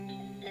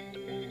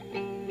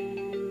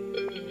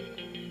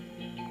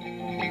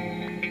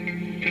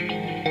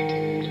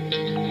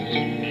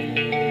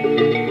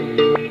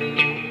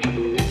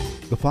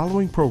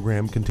following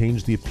program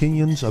contains the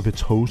opinions of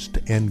its host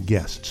and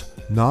guests,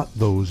 not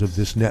those of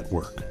this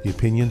network. The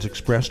opinions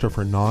expressed are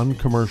for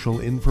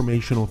non-commercial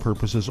informational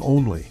purposes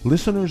only.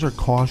 Listeners are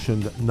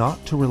cautioned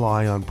not to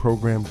rely on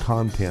program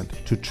content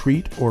to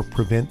treat or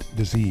prevent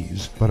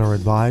disease, but are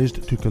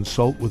advised to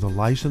consult with a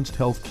licensed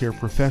healthcare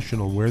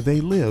professional where they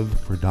live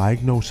for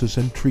diagnosis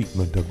and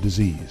treatment of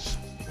disease.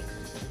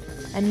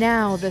 And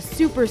now, the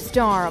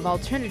superstar of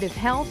alternative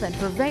health and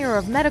purveyor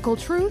of medical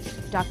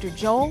truth, Dr.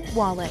 Joel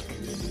Wallach.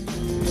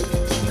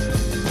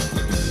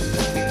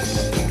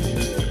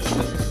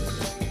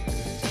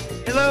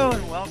 Hello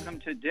and welcome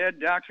to Dead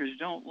Doctors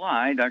Don't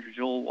Lie. Dr.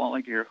 Joel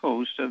Wallach, your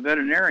host, a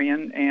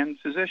veterinarian and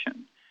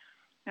physician.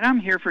 And I'm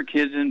here for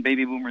kids and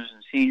baby boomers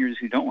and seniors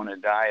who don't want to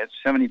die at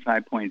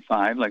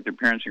 75.5 like their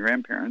parents and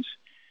grandparents.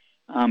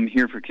 I'm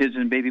here for kids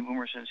and baby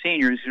boomers and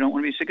seniors who don't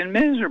want to be sick and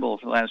miserable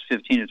for the last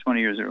 15 to 20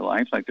 years of their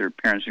life like their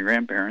parents and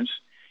grandparents.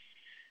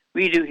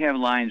 We do have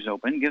lines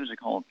open. Give us a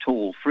call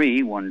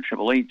toll-free,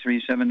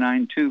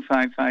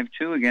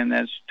 1-888-379-2552. Again,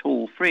 that's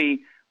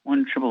toll-free,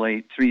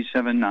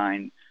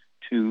 1-888-379-2552.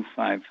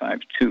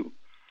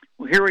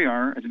 Well, here we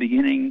are at the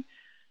beginning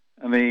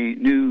of a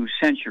new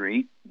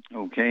century,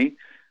 okay,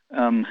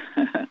 a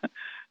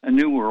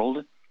new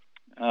world,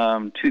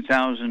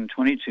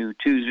 2022,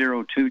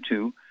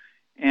 2022,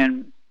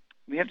 and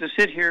we have to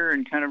sit here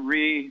and kind of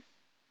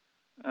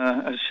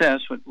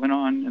assess what went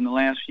on in the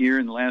last year,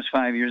 in the last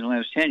 5 years, in the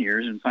last 10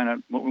 years, and find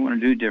out what we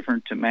want to do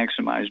different to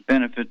maximize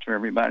benefit to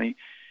everybody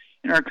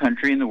in our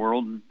country, in the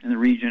world, in the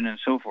region, and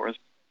so forth.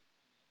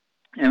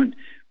 And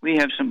we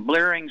have some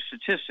blaring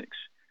statistics,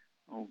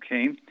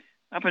 okay?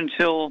 Up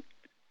until,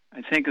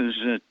 I think it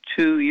was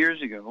 2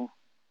 years ago,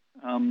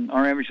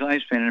 our average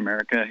lifespan in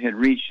America had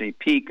reached a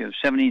peak of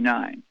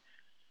 79.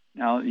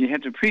 Now, you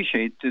have to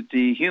appreciate that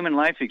the human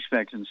life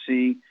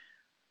expectancy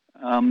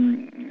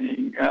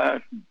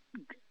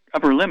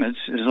upper limits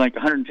is like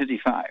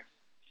 155,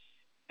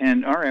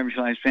 and our average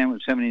lifespan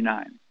was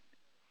 79.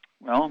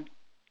 Well,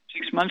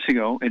 6 months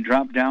ago, it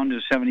dropped down to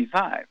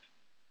 75.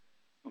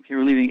 Okay,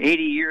 we're leaving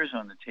 80 years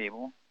on the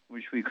table,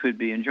 which we could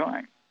be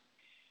enjoying.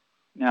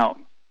 Now,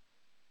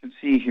 let's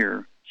see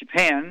here.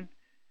 Japan,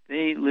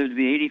 they live to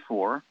be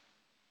 84.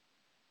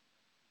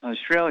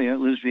 Australia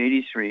lives to be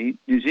 83.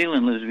 New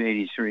Zealand lives to be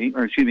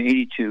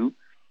 82.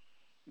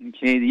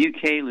 Okay, the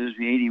UK lives to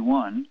be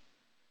 81.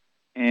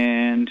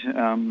 And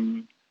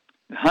the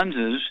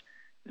Hunzas,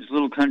 this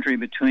little country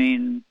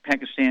between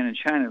Pakistan and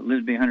China,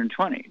 lives to be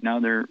 120. Now,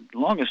 their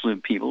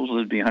longest-lived peoples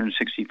live to be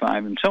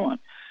 165, and so on.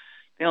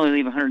 They only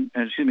leave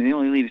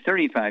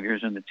 35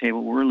 years on the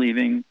table. We're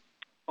leaving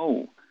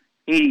 80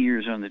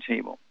 years on the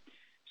table.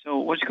 So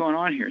what's going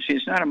on here? See,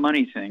 it's not a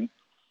money thing.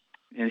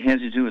 It has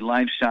to do with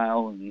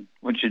lifestyle and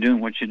what you do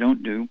and what you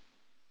don't do.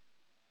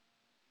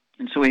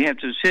 And so we have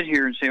to sit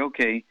here and say,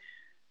 okay,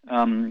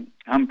 I'm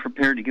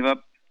prepared to give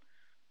up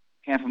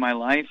half of my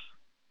life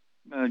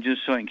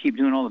just so I can keep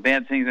doing all the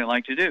bad things I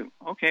like to do.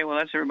 Okay, well,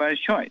 that's everybody's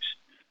choice.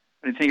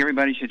 But I think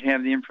everybody should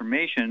have the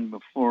information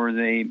before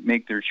they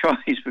make their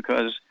choice,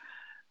 because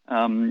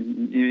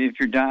if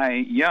you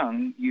die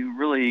young, you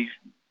really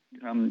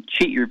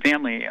cheat your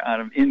family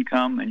out of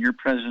income and your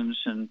presence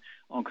and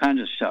all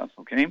kinds of stuff,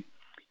 okay?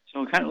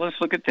 So let's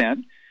look at that,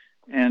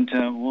 and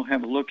we'll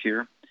have a look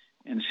here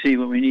and see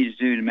what we need to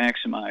do to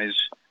maximize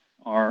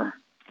our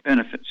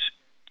benefits.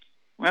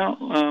 Well,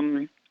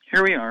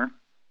 here we are.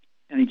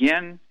 And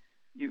again,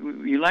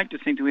 you like to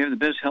think that we have the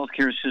best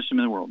healthcare system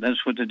in the world.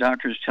 That's what the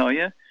doctors tell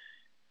you.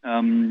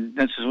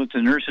 That's what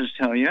the nurses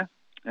tell you.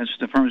 That's what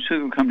the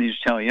pharmaceutical companies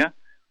tell you.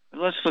 But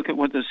let's look at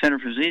what the Center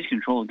for Disease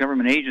Control, a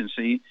government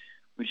agency,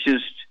 which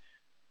just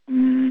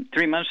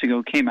 3 months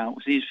ago came out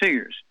with these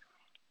figures.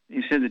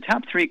 They said the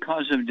top 3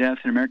 causes of death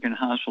in American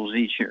hospitals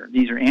each year.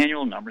 These are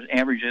annual numbers,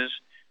 averages,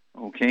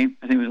 okay?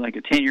 I think it was like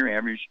a 10-year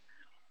average.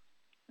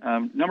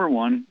 Number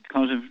 1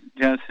 cause of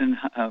death in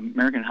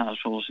American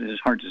hospitals is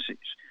heart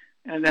disease.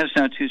 And that's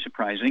not too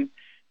surprising.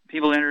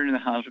 People enter into the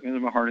hospital because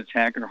of a heart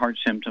attack or heart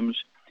symptoms.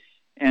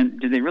 And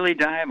did they really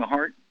die of a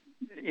heart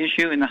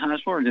issue in the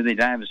hospital, or did they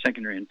die of a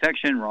secondary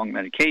infection, wrong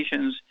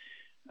medications?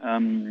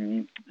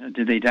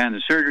 Did they die on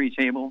the surgery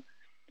table?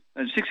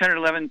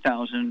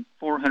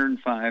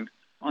 611,405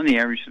 on the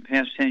average for the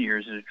past 10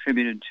 years is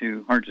attributed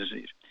to heart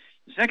disease.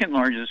 The second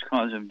largest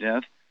cause of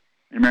death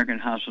in American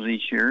hospitals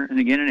each year, and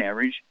again an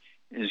average,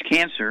 is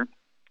cancer.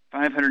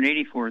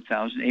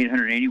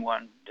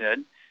 584,881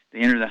 dead. They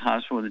enter the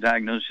hospital with a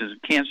diagnosis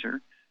of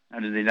cancer. Now,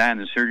 did they die on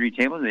the surgery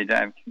table? Did they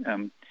die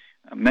of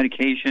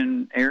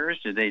medication errors?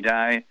 Did they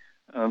die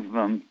of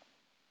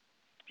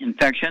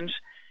infections?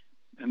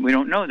 And we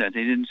don't know that.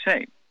 They didn't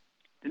say.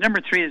 The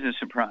number 3 is a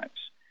surprise.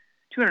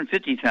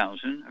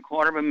 250,000,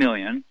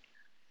 250,000,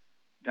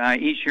 die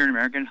each year in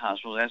American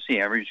hospitals. That's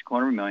the average,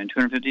 250,000,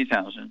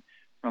 250,000,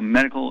 from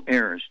medical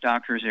errors,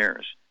 doctor's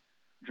errors,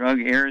 drug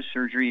errors,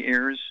 surgery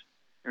errors,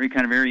 every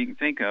kind of error you can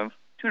think of.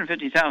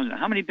 250,000.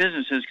 How many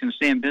businesses can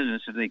stay in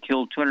business if they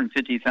kill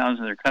 250,000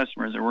 of their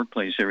customers in their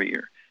workplace every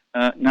year?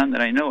 None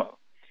that I know of.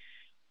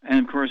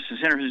 And, of course, the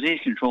Center for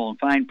Disease Control in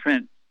fine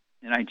print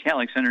in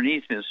italics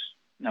underneath this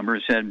number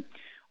said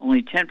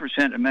only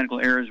 10% of medical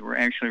errors were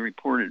actually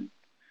reported.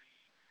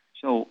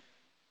 So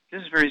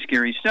this is very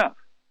scary stuff.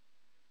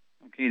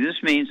 Okay, this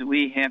means that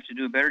we have to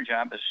do a better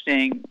job of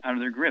staying out of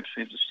their grips.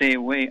 We have to stay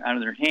away out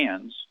of their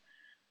hands,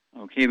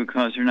 okay,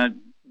 because they're not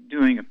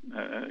doing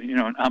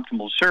an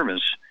optimal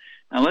service.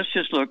 Now let's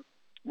just look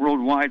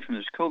worldwide from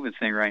this COVID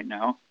thing right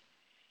now.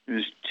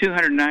 There's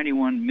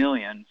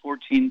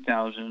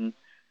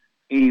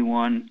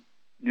 291,014,081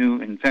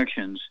 new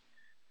infections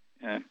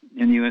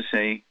in the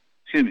USA.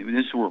 Excuse me,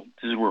 this is world.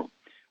 This is world.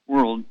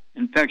 World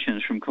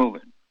infections from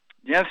COVID.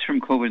 Deaths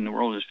from COVID in the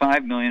world is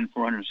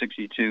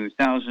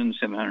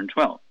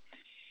 5,462,712.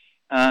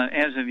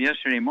 As of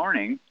yesterday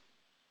morning,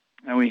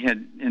 we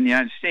had in the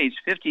United States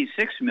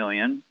 56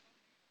 million.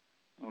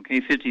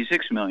 Okay,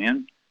 56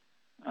 million.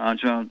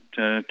 It's about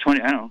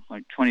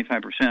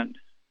 25%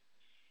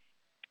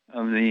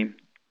 of the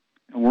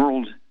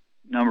world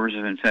numbers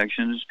of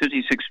infections.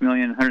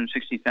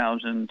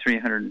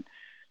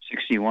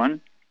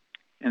 56,160,361,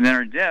 and then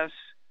our deaths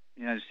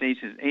in the United States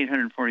is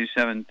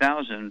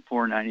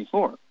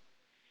 847,494.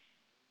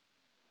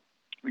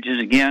 Which is,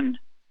 again,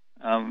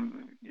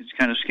 it's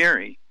kind of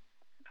scary.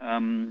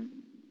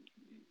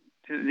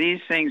 These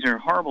things are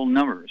horrible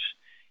numbers.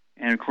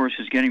 And, of course,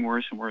 it's getting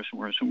worse and worse and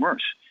worse and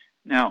worse.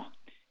 Now,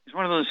 it's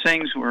one of those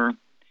things where,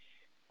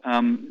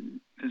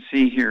 let's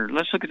see here.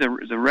 Let's look at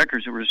the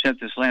records that were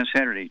set this last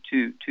Saturday,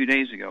 two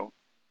days ago.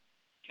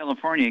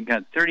 California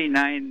got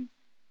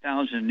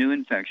 39,000 new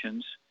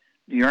infections.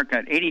 New York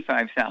got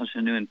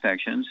 85,000 new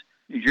infections.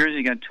 New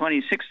Jersey got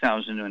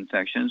 26,000 new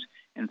infections.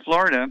 And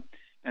Florida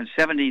and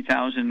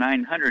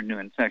 70,900 new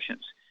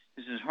infections.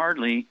 This is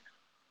hardly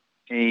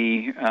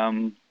a,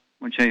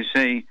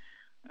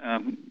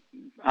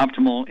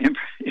 optimal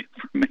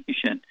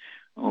information,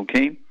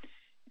 okay?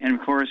 And,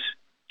 of course,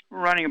 we're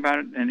running about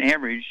an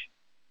average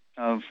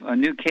of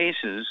new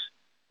cases,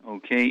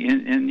 okay,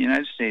 in the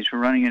United States. We're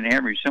running an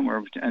average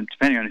somewhere,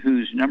 depending on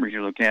whose numbers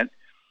you look at,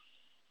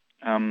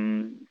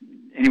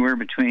 anywhere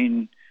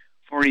between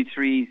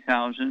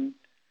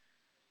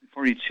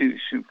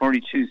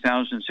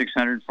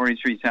 42,600,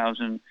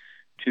 43,000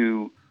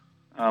 to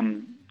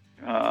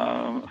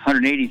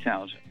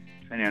 180,000,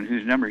 depending on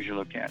whose numbers you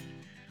look at.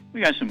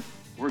 We got some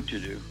work to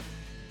do.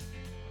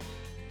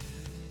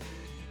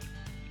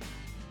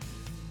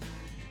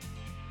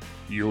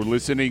 You're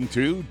listening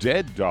to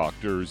Dead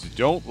Doctors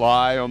Don't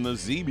Lie on the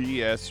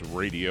ZBS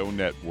Radio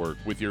Network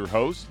with your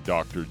host,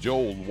 Dr.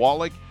 Joel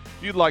Wallach.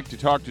 If you'd like to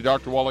talk to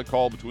Dr. Wallach,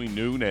 call between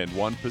noon and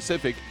 1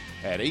 Pacific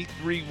at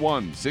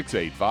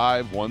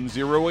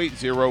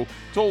 831-685-1080,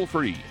 toll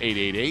free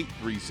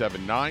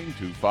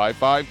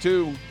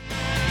 888-379-2552.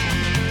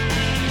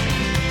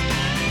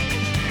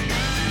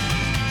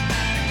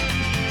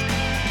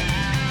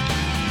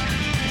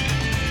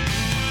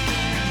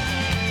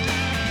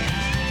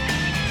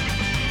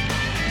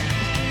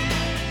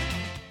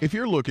 If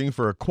you're looking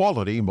for a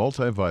quality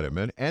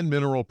multivitamin and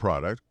mineral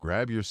product,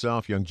 grab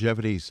yourself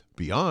Youngevity's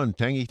Beyond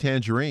Tangy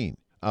Tangerine,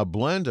 a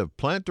blend of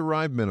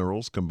plant-derived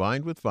minerals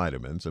combined with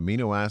vitamins,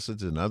 amino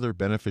acids, and other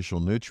beneficial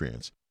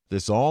nutrients.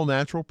 This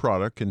all-natural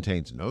product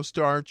contains no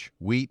starch,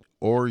 wheat,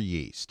 or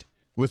yeast,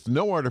 with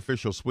no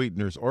artificial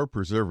sweeteners or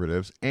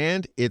preservatives,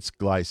 and it's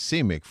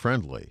glycemic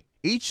friendly.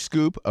 Each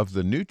scoop of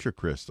the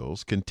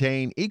NutriCrystals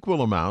contain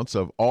equal amounts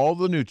of all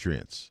the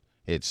nutrients.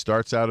 It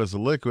starts out as a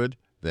liquid,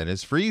 then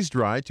is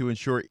freeze-dried to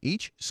ensure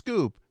each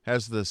scoop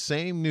has the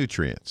same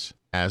nutrients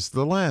as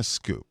the last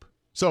scoop.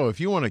 So if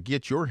you want to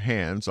get your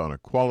hands on a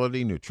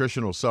quality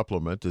nutritional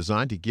supplement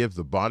designed to give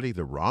the body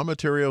the raw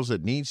materials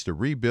it needs to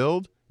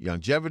rebuild,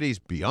 Youngevity's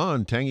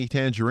Beyond Tangy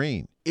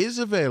Tangerine is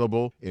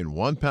available in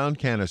 1-pound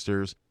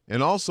canisters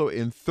and also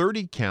in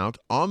 30-count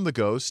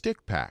on-the-go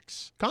stick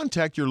packs.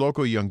 Contact your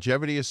local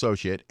Youngevity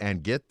associate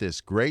and get this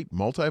great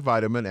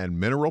multivitamin and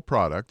mineral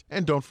product.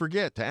 And don't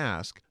forget to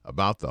ask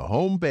about the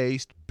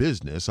home-based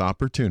business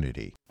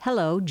opportunity.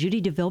 Hello,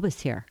 Judy DeVilbus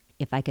here.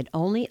 If I could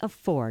only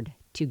afford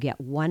to get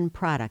one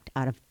product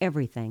out of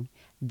everything,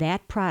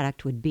 that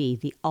product would be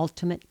the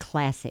Ultimate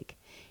Classic.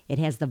 It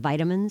has the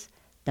vitamins,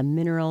 the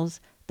minerals,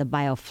 the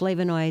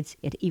bioflavonoids.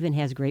 It even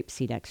has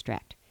grapeseed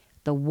extract.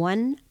 The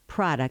one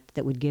product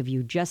that would give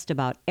you just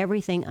about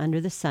everything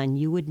under the sun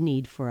you would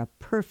need for a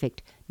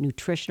perfect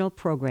nutritional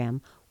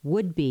program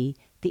would be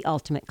the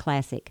Ultimate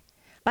Classic.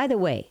 By the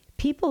way,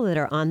 people that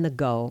are on the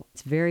go,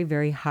 it's very,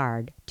 very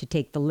hard to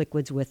take the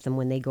liquids with them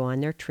when they go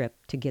on their trip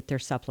to get their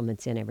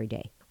supplements in every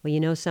day. Well,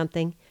 you know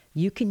something?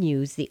 You can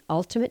use the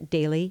Ultimate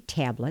Daily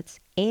tablets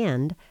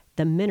and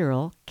the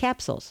mineral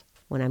capsules.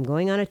 When I'm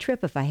going on a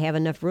trip, if I have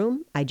enough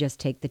room, I just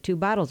take the 2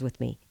 bottles with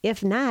me.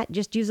 If not,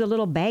 just use a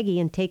little baggie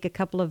and take a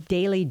couple of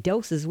daily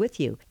doses with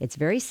you. It's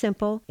very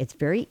simple. It's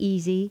very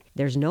easy.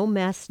 There's no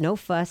mess, no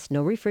fuss,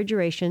 no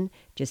refrigeration.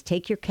 Just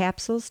take your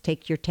capsules,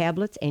 take your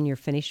tablets, and you're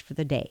finished for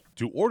the day.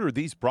 To order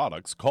these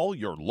products, call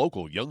your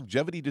local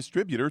Youngevity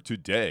distributor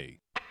today.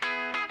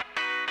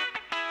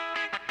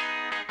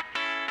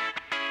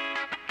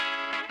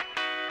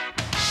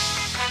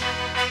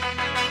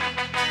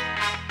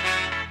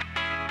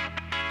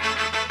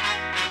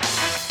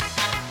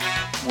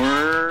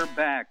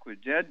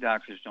 with Dead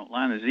Doctors Don't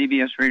Lie on the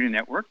ZBS Radio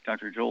Network.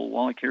 Dr. Joel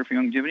Wallach here for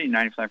Longevity,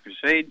 95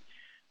 Crusade.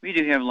 We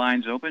do have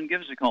lines open. Give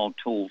us a call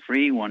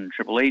toll-free,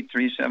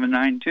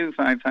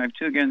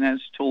 1-888-379-2552. Again,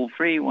 that's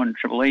toll-free,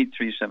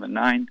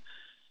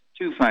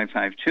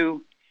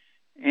 1-888-379-2552.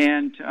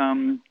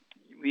 And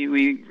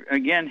we,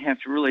 again, have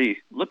to really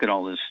look at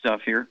all this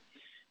stuff here.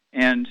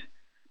 And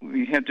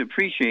we have to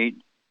appreciate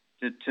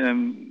that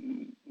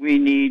we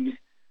need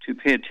to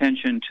pay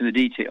attention to the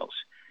details.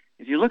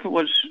 If you look at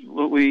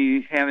what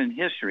we have in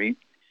history,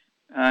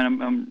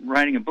 and I'm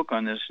writing a book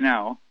on this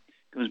now,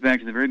 it goes back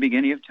to the very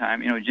beginning of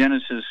time.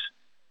 Genesis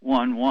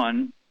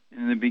 1:1,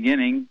 in the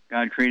beginning,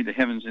 God created the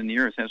heavens and the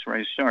earth. That's where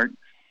I start.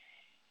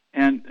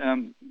 And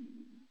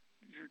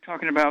you're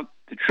talking about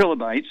the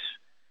trilobites,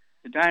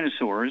 the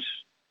dinosaurs,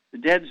 the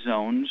dead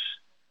zones,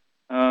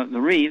 the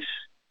reefs,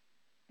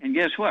 and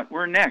guess what?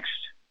 We're next,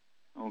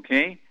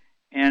 okay?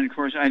 And, of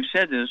course, I've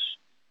said this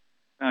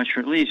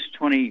for at least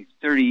 20,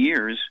 30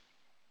 years,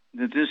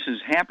 that this is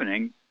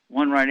happening,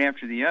 one right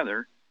after the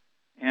other.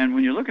 And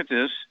when you look at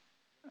this,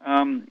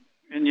 and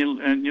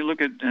you look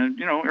at,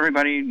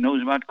 everybody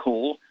knows about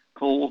coal.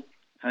 Coal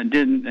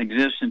didn't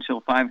exist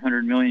until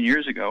 500 million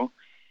years ago.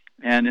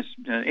 And it's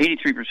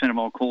 83% of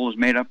all coal is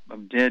made up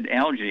of dead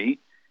algae.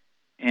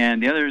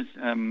 And the other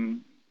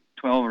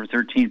 12 or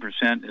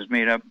 13% is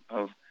made up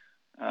of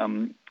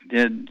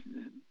dead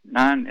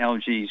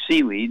non-algae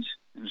seaweeds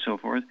and so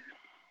forth.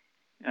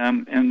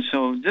 And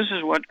so this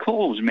is what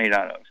coal is made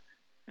out of.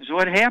 And so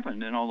what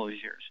happened in all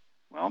those years?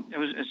 Well,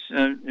 it's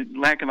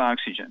lack of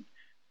oxygen.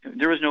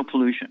 There was no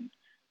pollution.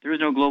 There was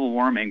no global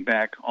warming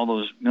back all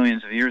those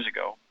millions of years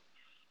ago.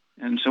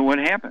 And so what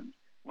happened?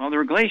 Well, there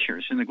were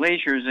glaciers, and the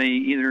glaciers, they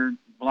either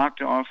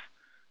blocked off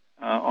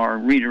or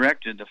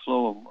redirected the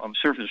flow of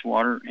surface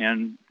water,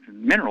 and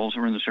minerals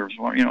were in the surface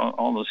water,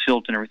 all the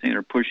silt and everything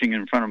they're pushing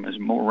in front of them as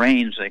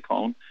moraines, they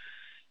call them,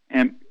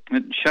 and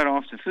it shut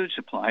off the food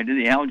supply to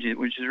the algae,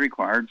 which is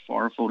required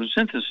for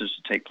photosynthesis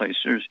to take place.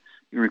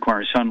 You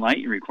require sunlight,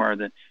 you require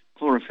the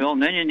chlorophyll,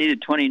 and then you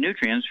needed 20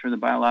 nutrients for the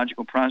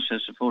biological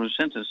process of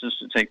photosynthesis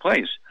to take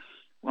place.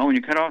 Well, when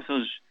you cut off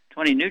those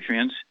 20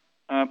 nutrients,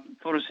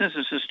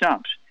 photosynthesis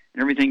stops,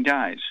 and everything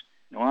dies,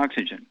 no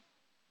oxygen.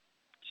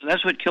 So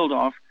that's what killed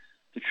off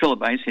the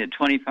trilobites. They had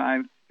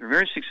 25, they were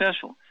very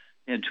successful.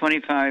 They had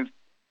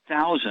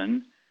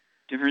 25,000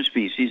 different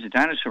species. The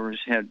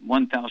dinosaurs had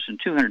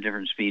 1,200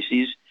 different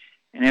species,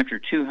 and after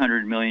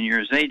 200 million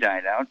years, they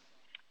died out.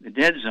 The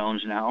dead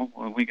zones now,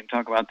 well, we can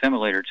talk about them a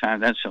later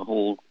time. That's a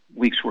whole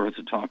week's worth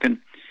of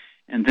talking.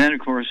 And then, of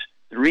course,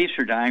 the reefs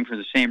are dying for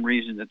the same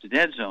reason that the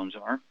dead zones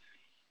are.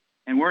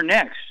 And we're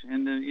next,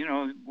 and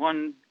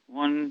one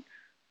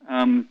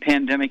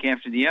pandemic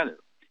after the other.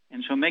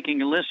 And so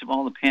making a list of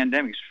all the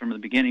pandemics from the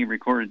beginning of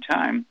recorded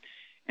time,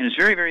 and it's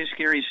very, very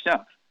scary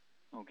stuff,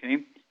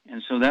 okay?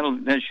 And so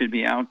that should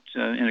be out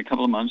in a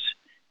couple of months,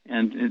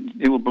 and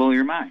it will blow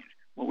your mind,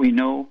 what we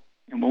know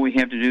and what we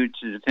have to do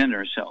to defend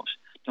ourselves.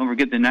 Don't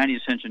forget the 90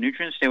 essential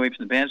nutrients. Stay away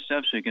from the bad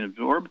stuff so you can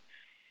absorb,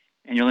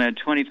 and you'll add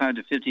 25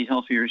 to 50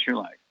 healthy years to your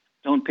life.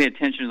 Don't pay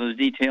attention to those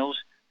details.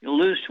 You'll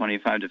lose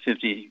 25 to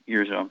 50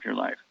 years off your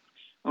life.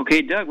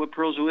 Okay, Doug, what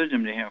pearls of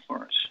wisdom do you have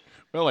for us?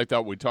 Well, I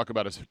thought we'd talk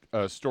about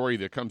a story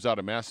that comes out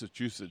of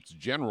Massachusetts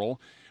General,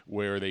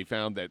 where they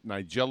found that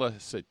Nigella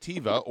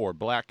sativa, or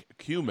black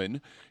cumin,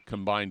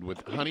 combined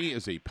with honey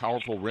is a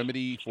powerful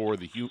remedy for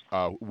the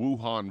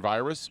Wuhan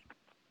virus.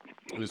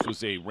 This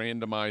was a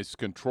randomized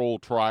control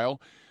trial,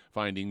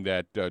 finding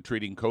that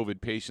treating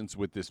COVID patients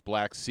with this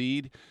black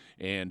seed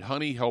and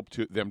honey helped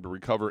them to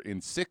recover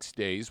in 6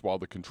 days, while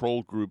the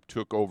control group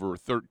took over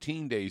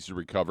 13 days to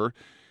recover.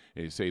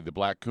 They say the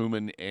black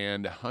cumin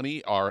and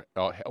honey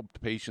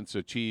helped patients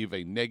achieve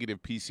a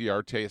negative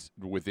PCR test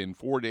within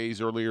 4 days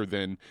earlier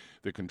than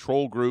the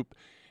control group,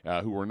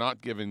 who were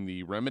not given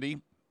the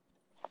remedy.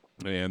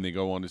 And they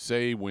go on to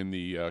say when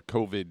the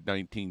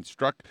COVID-19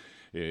 struck,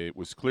 it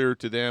was clear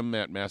to them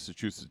at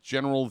Massachusetts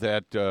General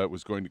that it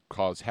was going to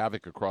cause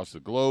havoc across the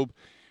globe.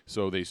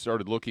 So they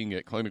started looking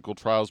at clinical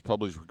trials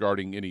published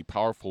regarding any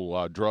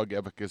powerful drug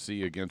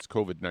efficacy against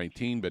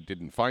COVID-19, but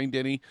didn't find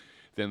any.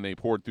 Then they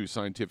poured through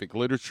scientific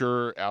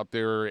literature out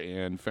there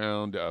and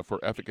found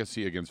for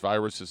efficacy against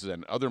viruses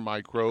and other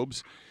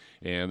microbes.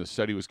 And the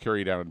study was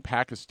carried out in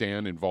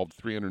Pakistan, involved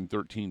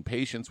 313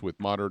 patients with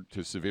moderate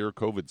to severe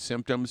COVID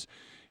symptoms.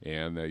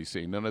 And they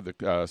say none of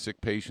the sick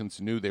patients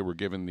knew they were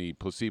given the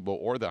placebo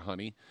or the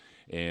honey.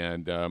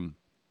 And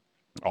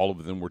all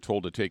of them were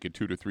told to take it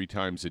 2 to 3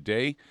 times a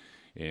day.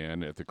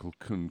 And at the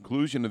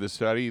conclusion of the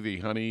study, the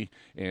honey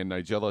and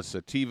Nigella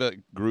sativa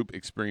group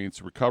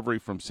experienced recovery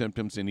from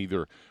symptoms in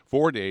either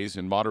 4 days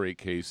in moderate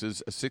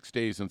cases, 6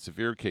 days in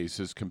severe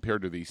cases,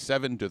 compared to the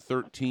 7 to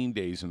 13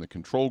 days in the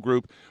control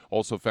group.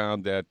 Also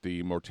found that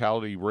the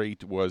mortality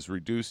rate was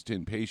reduced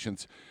in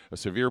patients,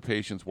 severe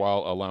patients,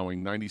 while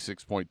allowing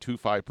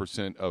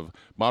 96.25% of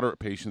moderate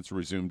patients to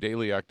resume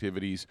daily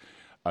activities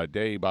a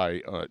day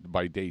by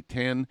day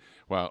 10,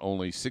 while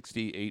only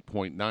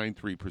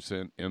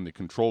 68.93% in the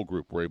control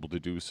group were able to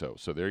do so.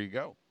 So there you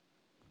go.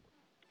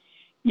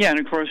 Yeah, and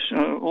of course,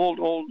 old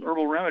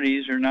herbal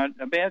remedies are not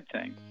a bad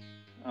thing.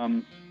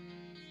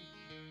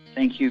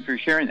 Thank you for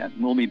sharing that.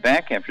 We'll be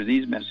back after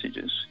these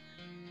messages.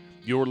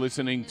 You're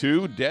listening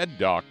to Dead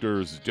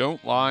Doctors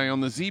Don't Lie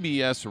on the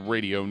ZBS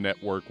Radio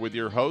Network with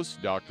your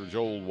host, Dr.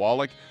 Joel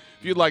Wallach.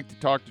 If you'd like to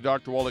talk to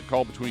Dr. Wallach,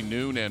 call between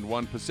noon and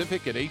 1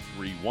 Pacific at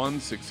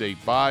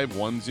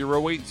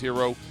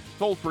 831-685-1080.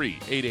 Toll free,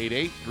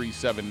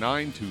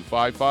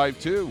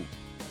 888-379-2552.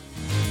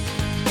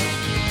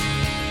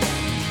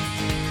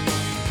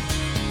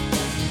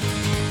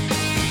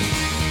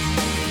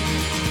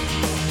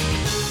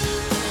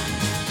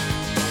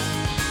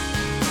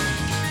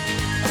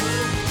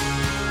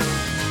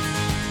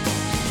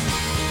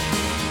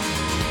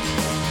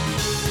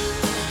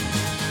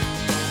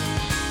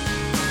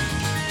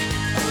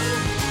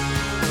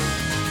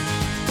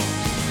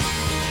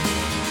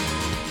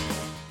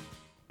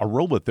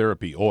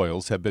 Aromatherapy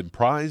oils have been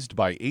prized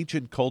by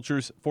ancient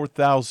cultures for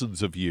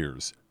thousands of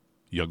years.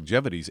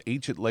 Youngevity's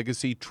ancient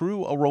legacy,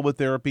 True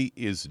Aromatherapy,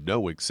 is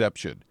no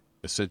exception.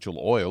 Essential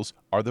oils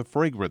are the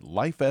fragrant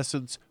life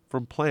essence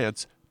from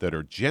plants that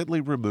are gently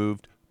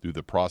removed through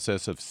the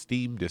process of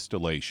steam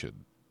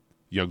distillation.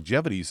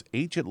 Youngevity's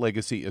ancient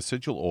legacy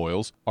essential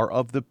oils are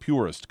of the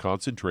purest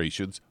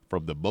concentrations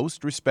from the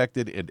most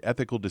respected and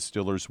ethical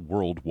distillers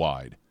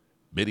worldwide.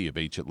 Many of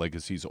Ancient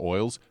Legacy's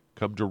oils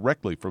come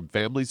directly from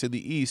families in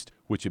the East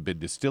which have been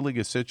distilling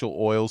essential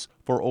oils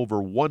for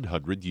over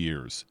 100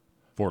 years.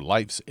 For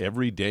life's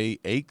everyday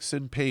aches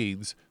and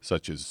pains,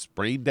 such as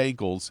sprained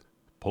ankles,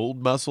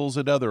 pulled muscles,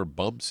 and other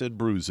bumps and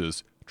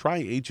bruises, try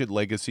Ancient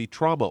Legacy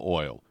Trauma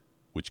Oil,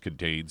 which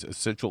contains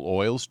essential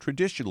oils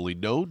traditionally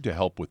known to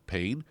help with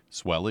pain,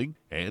 swelling,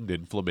 and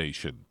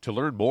inflammation. To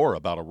learn more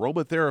about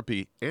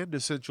aromatherapy and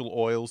essential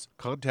oils,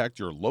 contact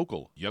your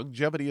local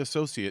Youngevity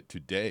associate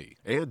today.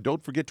 And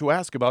don't forget to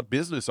ask about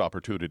business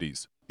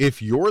opportunities.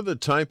 If you're the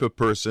type of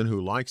person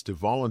who likes to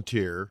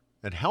volunteer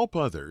and help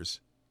others,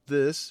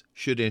 this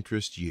should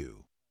interest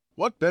you.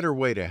 What better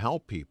way to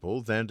help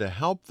people than to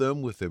help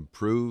them with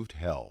improved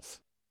health?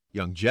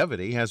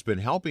 Youngevity has been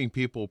helping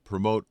people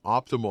promote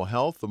optimal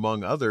health,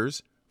 among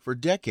others, for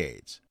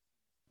decades.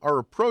 Our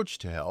approach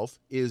to health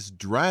is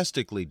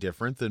drastically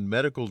different than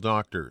medical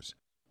doctors,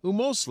 who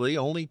mostly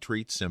only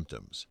treat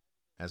symptoms.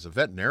 As a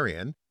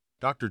veterinarian,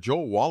 Dr.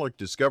 Joel Wallach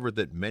discovered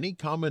that many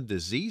common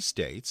disease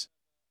states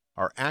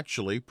are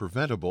actually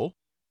preventable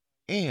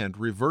and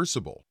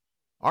reversible.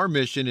 Our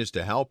mission is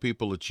to help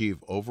people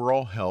achieve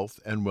overall health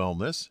and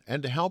wellness,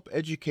 and to help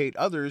educate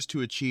others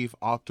to achieve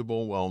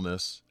optimal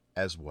wellness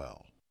as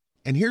well.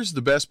 And here's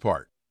the best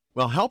part.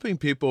 While helping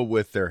people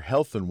with their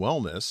health and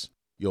wellness,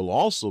 you'll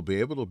also be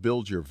able to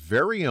build your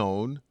very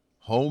own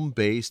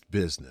home-based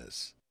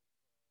business.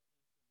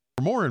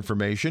 For more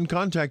information,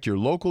 contact your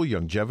local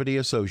Youngevity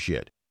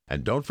associate.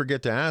 And don't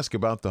forget to ask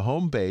about the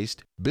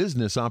home-based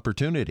business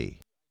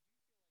opportunity.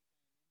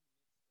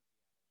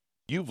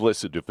 You've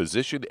listened to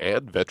physician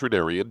and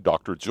veterinarian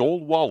Dr.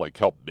 Joel Wallach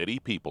help many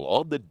people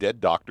on the Dead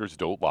Doctors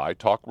Don't Lie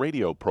talk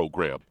radio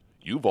program.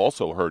 You've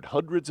also heard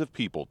hundreds of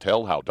people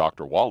tell how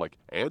Dr. Wallach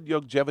and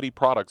Youngevity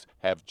products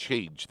have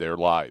changed their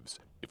lives.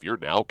 If you're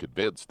now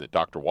convinced that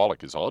Dr.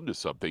 Wallach is onto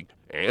something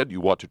and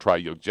you want to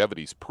try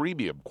Youngevity's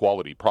premium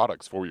quality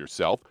products for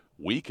yourself,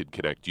 we can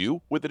connect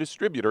you with a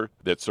distributor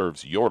that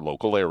serves your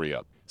local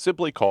area.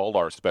 Simply call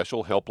our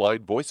special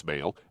helpline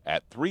voicemail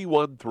at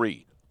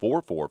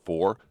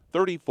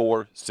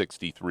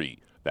 313-444-3463.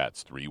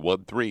 That's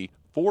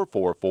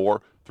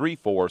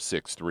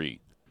 313-444-3463.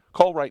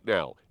 Call right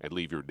now and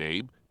leave your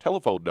name,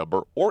 telephone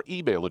number, or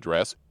email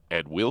address,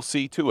 and we'll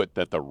see to it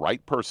that the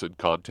right person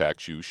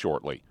contacts you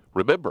shortly.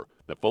 Remember,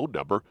 the phone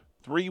number,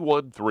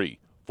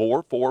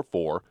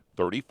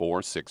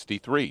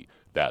 313-444-3463.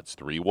 That's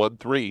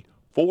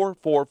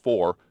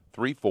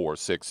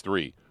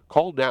 313-444-3463.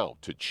 Call now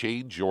to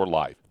change your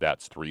life.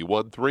 That's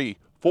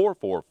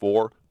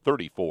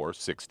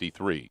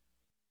 313-444-3463.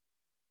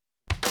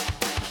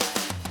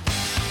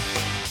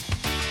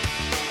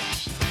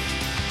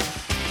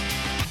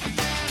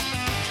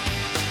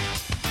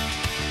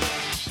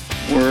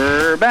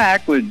 We're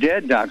back with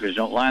Dead Doctors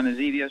Don't Lie on the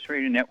ZBS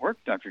Radio Network.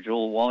 Dr.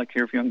 Joel Wallach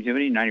here for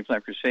Youngevity,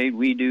 95 Crusade.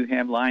 We do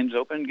have lines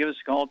open. Give us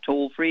a call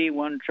toll-free,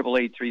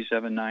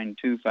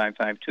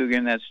 1-888-379-2552.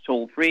 Again, that's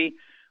toll-free,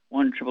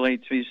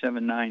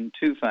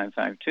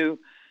 1-888-379-2552.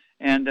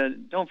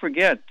 And don't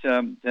forget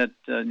that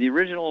the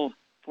original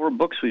 4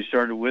 books we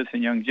started with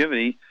in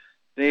Youngevity,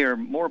 they are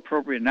more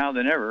appropriate now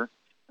than ever.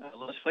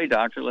 Let's Play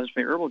Doctor, Let's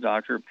Play Herbal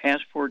Doctor,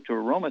 Passport to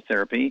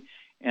Aromatherapy.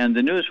 And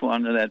the newest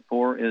one of that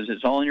 4 is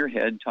It's All in Your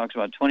Head. Talks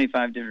about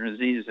 25 different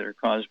diseases that are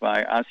caused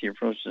by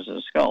osteoporosis of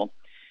the skull.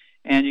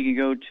 And you can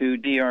go to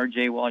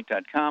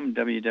drjwallach.com,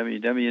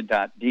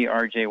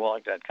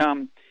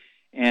 www.drjwallach.com.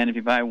 And if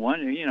you buy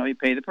one, you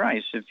pay the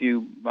price. If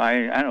you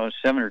buy,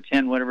 7 or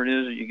 10, whatever it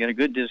is, you get a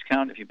good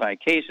discount. If you buy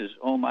cases,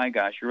 oh my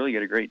gosh, you really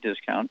get a great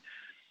discount.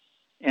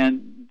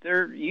 And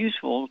they're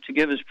useful to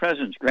give as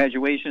presents: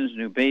 graduations,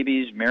 new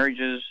babies,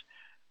 marriages,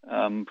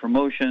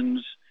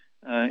 promotions,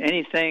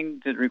 anything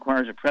that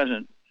requires a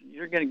present.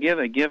 You're going to give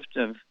a gift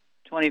to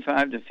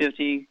 25 to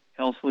 50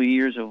 healthful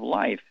years of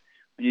life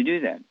when you do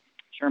that.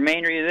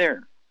 Charmaine, are you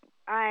there?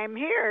 I'm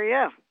here,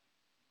 yeah.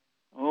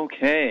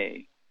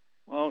 Okay.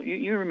 Well,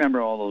 you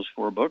remember all those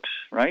 4 books,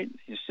 right?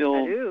 You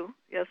still? I do.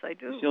 Yes, I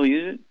do. You still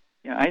use it?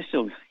 Yeah, I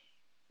still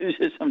use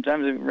it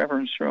sometimes in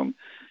reference room.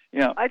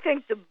 Yeah. I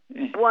think the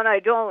one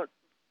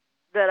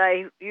that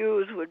I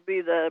use would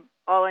be the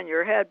All in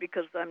Your Head,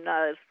 because I'm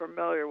not as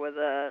familiar with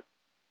that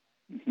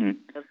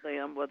as I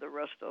am with the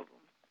rest of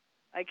them.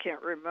 I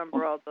can't remember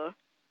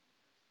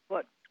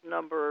what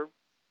number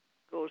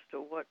goes to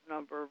what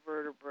number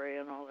vertebrae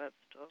and all that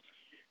stuff.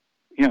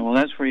 Yeah, well,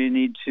 that's where you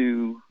need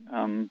to.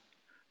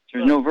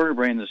 There's no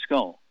vertebrae in the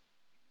skull.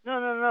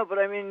 No, but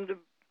I mean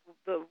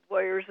the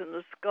wires in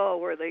the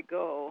skull, where they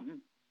go.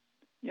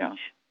 Yeah.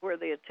 Where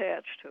they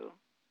attach to.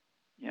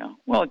 Yeah.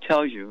 Well, it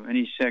tells you in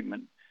each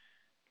segment.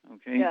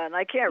 Okay. Yeah, and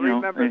I can't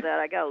remember that.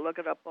 I got to look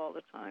it up all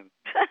the time.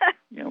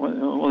 Yeah.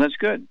 Well, that's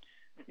good.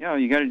 Yeah,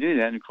 you got to do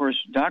that. And of course,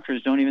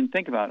 doctors don't even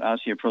think about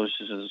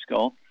osteoporosis of the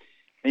skull.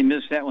 They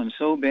miss that one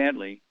so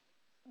badly,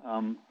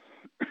 and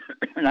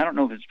I don't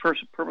know if it's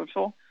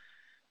purposeful.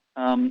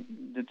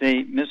 That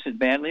they miss it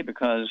badly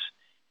because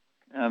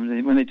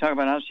when they talk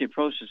about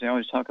osteoporosis, they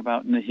always talk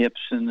about in the hips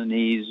and the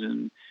knees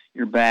and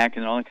your back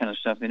and all that kind of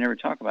stuff. They never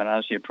talk about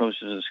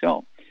osteoporosis of the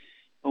skull.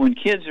 But when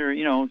kids are,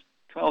 12,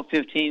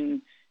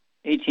 15,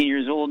 18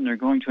 years old and they're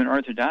going to an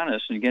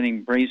orthodontist and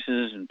getting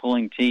braces and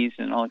pulling teeth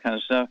and all that kind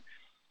of stuff,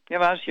 they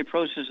have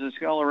osteoporosis of the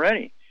skull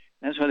already.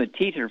 That's why the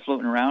teeth are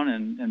floating around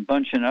and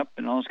bunching up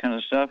and all this kind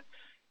of stuff.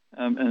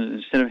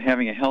 Instead of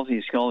having a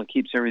healthy skull that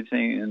keeps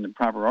everything in the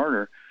proper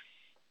order.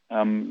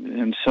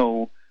 And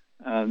so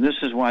this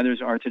is why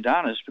there's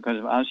orthodontists, because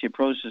of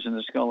osteoporosis in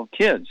the skull of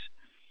kids.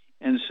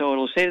 And so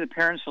it'll save the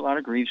parents a lot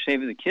of grief,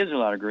 save the kids a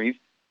lot of grief,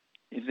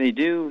 if they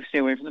do stay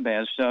away from the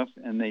bad stuff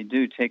and they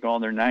do take all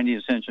their 90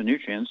 essential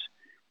nutrients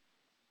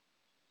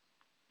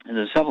as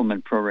a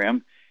supplement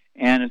program.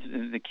 And if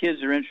the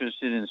kids are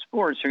interested in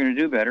sports, they're going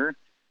to do better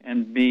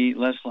and be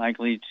less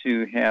likely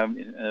to have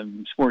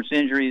sports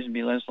injuries and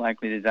be less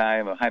likely to die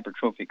of a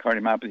hypertrophic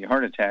cardiomyopathy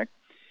heart attack,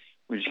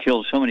 which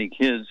kills so many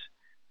kids.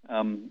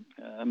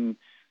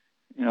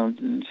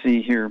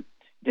 See here,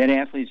 Dead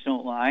Athletes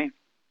Don't Lie.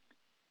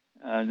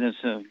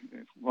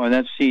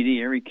 That's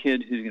CD. Every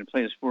kid who's going to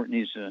play a sport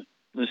needs to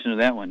listen to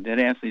that one. Dead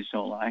Athletes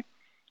Don't Lie.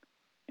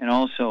 And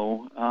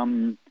also,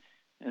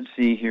 let's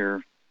see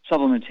here,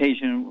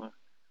 exercise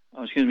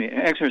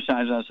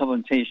on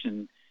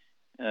supplementation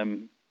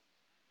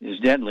is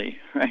deadly,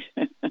 right?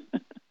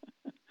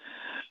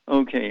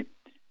 Okay.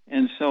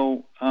 And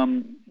so,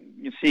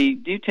 you see,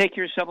 do you take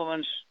your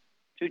supplements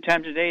 2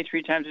 times a day,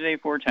 3 times a day,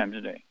 4 times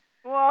a day?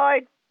 Well,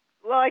 I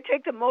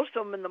take most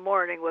of them in the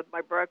morning with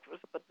my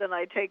breakfast, but then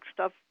I take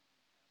stuff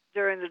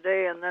during the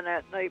day, and then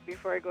at night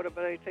before I go to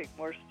bed, I take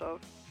more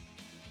stuff.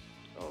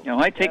 So,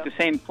 I take the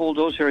same full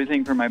dose of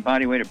everything for my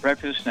body weight at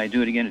breakfast, and I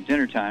do it again at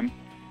dinner time.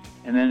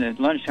 And then at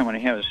lunchtime, when I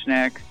have a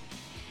snack,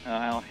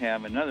 I'll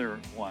have another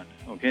one,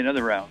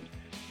 another round.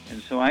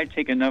 And so I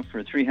take enough for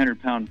a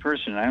 300-pound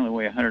person. I only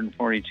weigh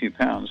 142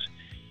 pounds.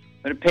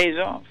 But it pays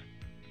off.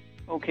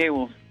 Okay,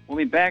 well, we'll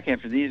be back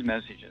after these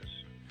messages.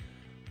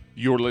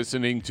 You're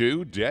listening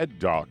to Dead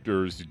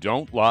Doctors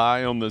Don't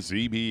Lie on the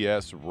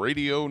ZBS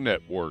Radio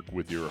Network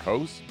with your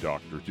host,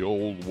 Dr.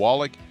 Joel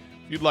Wallach.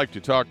 If you'd like to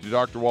talk to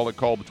Dr. Wallach,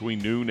 call between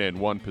noon and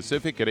 1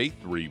 Pacific at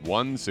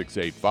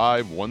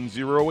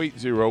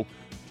 831-685-1080,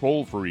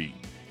 toll free,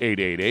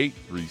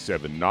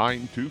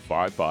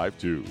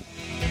 888-379-2552.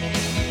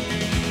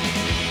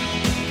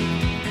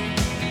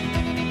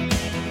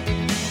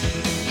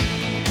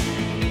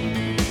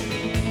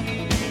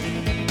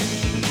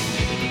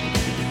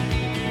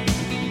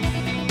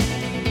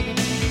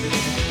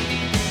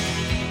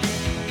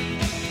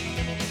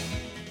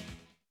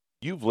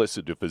 You've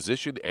listened to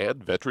physician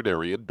and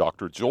veterinarian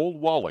Dr. Joel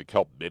Wallach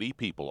help many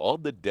people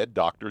on the Dead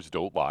Doctors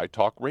Don't Lie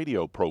talk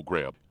radio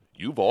program.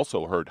 You've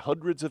also heard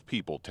hundreds of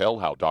people tell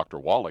how Dr.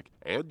 Wallach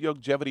and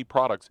Youngevity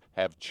products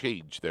have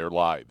changed their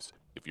lives.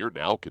 If you're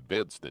now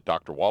convinced that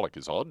Dr. Wallach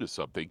is onto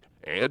something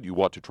and you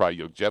want to try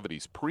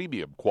Youngevity's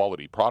premium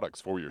quality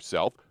products for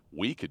yourself,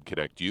 we can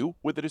connect you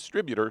with a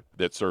distributor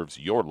that serves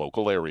your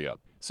local area.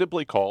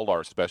 Simply call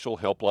our special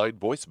helpline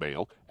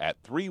voicemail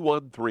at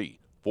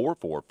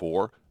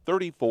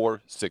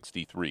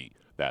 313-444-3463.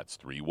 That's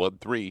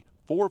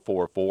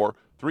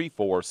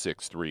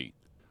 313-444-3463.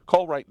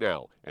 Call right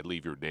now and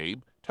leave your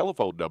name,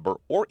 telephone number,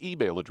 or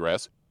email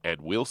address, and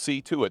we'll see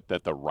to it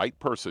that the right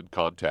person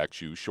contacts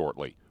you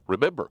shortly.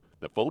 Remember,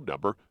 the phone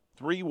number,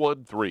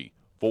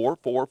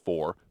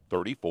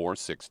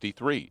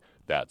 313-444-3463.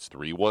 That's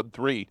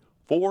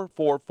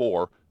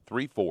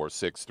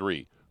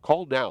 313-444-3463.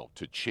 Call now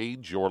to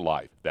change your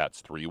life.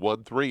 That's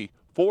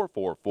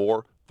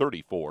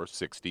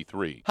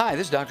 313-444-3463. Hi,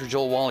 this is Dr.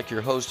 Joel Wallach,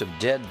 your host of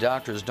Dead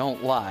Doctors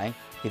Don't Lie.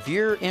 If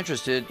you're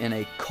interested in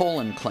a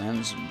colon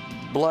cleanse,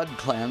 blood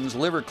cleanse,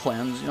 liver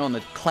cleanse, in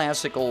the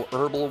classical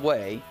herbal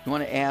way, you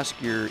want to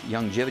ask your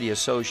Youngevity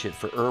associate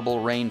for Herbal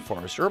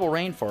Rainforest. Herbal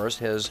Rainforest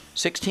has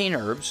 16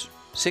 herbs,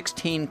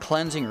 16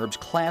 cleansing herbs,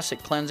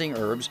 classic cleansing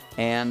herbs,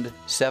 and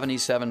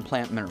 77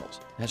 plant minerals.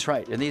 That's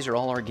right, and these are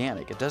all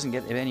organic. It doesn't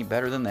get any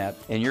better than that.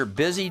 In your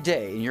busy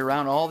day, and you're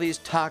around all these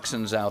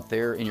toxins out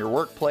there in your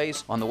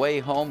workplace, on the way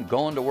home,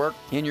 going to work,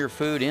 in your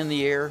food, in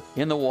the air,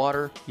 in the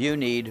water, you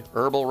need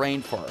Herbal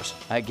Rainforest.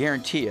 I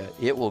guarantee you,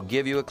 it will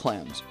give you a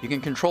cleanse. You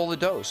can control the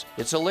dose.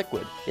 It's a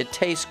liquid. It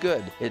tastes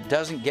good. It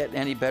doesn't get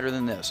any better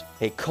than this.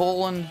 A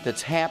colon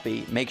that's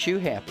happy makes you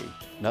happy.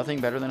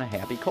 Nothing better than a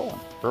happy colon.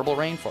 Herbal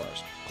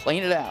Rainforest.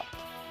 Clean it out.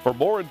 For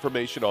more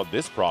information on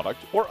this product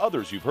or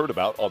others you've heard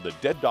about on the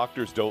Dead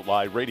Doctors Don't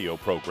Lie radio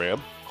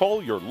program,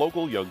 call your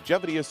local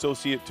Youngevity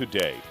associate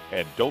today.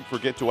 And don't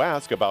forget to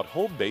ask about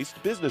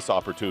home-based business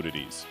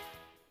opportunities.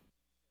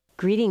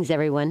 Greetings,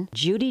 everyone.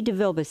 Judy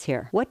DeVilbus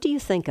here. What do you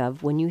think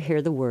of when you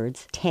hear the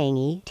words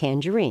tangy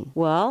tangerine?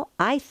 Well,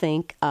 I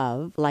think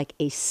of like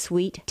a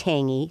sweet,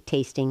 tangy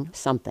tasting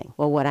something.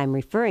 Well, what I'm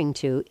referring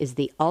to is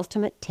the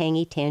Ultimate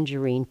Tangy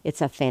Tangerine.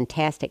 It's a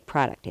fantastic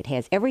product. It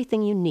has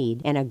everything you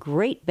need, and a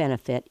great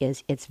benefit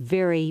is it's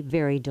very,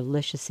 very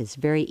delicious. It's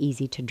very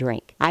easy to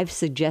drink. I've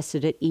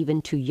suggested it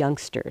even to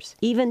youngsters.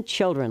 Even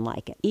children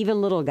like it. Even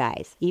little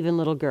guys. Even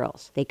little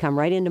girls. They come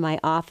right into my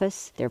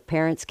office. Their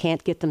parents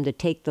can't get them to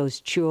take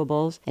those chewable.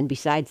 And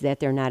besides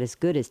that, they're not as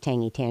good as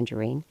Tangy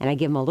Tangerine. And I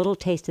give them a little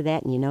taste of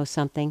that, and you know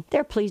something?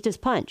 They're pleased as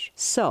punch.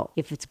 So,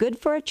 if it's good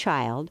for a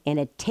child and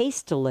it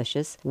tastes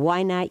delicious,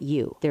 why not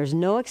you? There's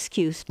no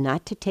excuse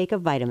not to take a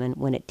vitamin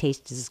when it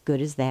tastes as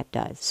good as that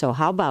does. So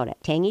how about it?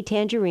 Tangy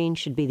Tangerine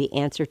should be the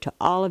answer to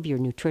all of your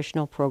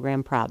nutritional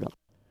program problems.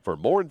 For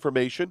more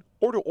information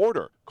or to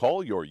order,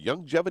 call your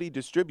Youngevity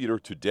distributor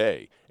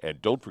today.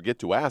 And don't forget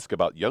to ask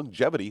about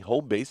Youngevity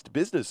home-based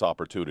business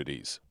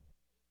opportunities.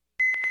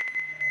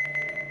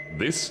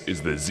 This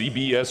is the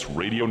ZBS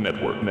Radio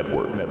Network.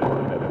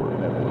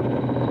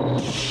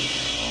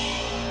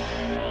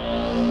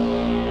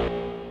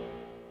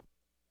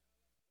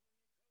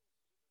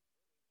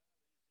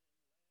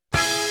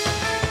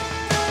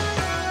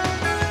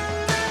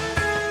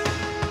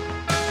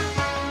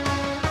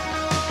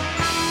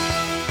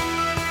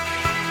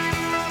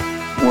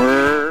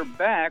 We're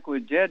back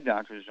with Dead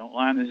Doctors Don't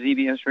Lie on the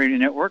ZBS Radio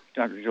Network.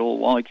 Dr. Joel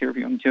Wallach here for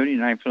Youngevity,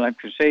 Knife for Life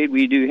Crusade.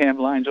 We do have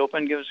lines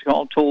open. Give us a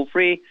call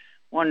toll-free.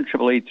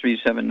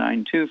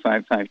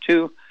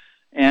 1-888-379-2552.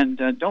 And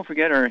don't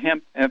forget our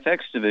Hemp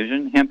FX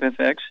division, Hemp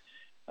FX,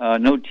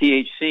 no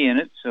THC in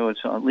it, so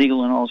it's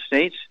legal in all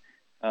states.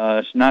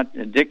 It's not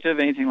addictive,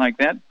 anything like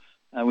that.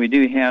 We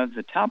do have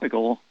the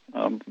topical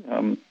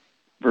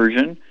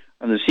version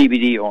of the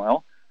CBD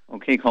oil,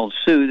 called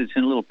Soothe. It's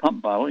in a little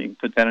pump bottle. You can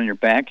put that on your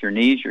back, your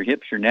knees, your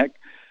hips, your neck,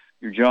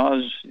 your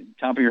jaws,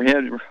 top of your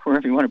head,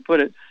 wherever you want to put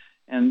it.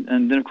 And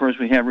then, of course,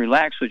 we have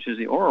Relax, which is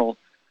the oral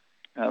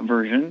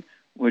version,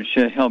 which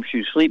helps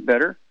you sleep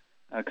better,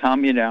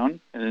 calm you down,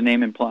 as the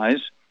name implies.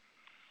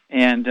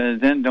 And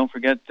then don't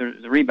forget the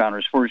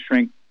Rebounder, sports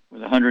drink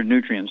with 100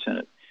 nutrients in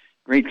it.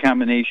 Great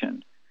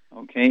combination.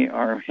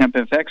 Our Hemp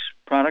FX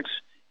products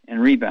and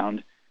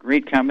Rebound,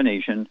 great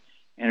combination.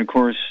 And, of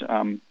course,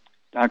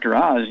 Dr.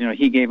 Oz,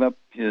 he gave up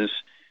his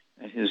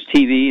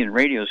TV and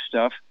radio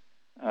stuff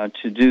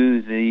to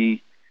do the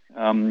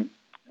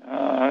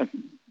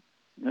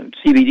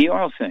CBD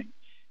oil thing.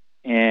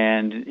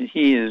 And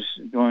he is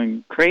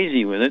going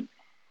crazy with it,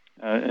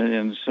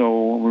 and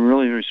so we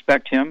really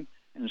respect him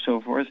and so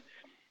forth.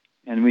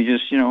 And we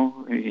just,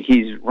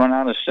 he's run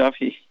out of stuff.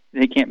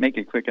 They can't make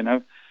it quick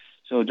enough.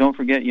 So don't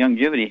forget,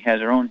 Youngevity has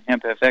their own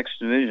Hemp FX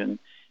division,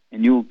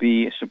 and you'll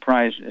be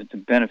surprised at the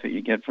benefit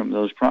you get from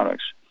those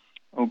products.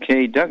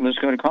 Okay, Doug, let's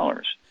go to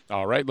callers.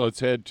 All right,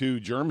 let's head to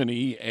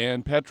Germany.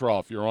 And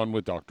Petrov, you're on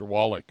with Dr.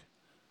 Wallach.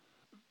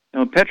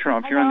 No,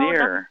 Petrov, you're on the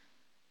air.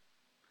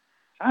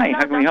 Hi, hello,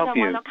 how can we help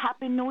you? Wallach,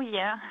 Happy New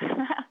Year.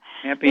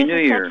 Happy New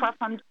Year.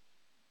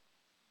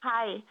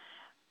 Hi.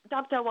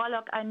 Dr.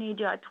 Wallach, I need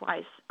your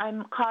advice.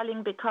 I'm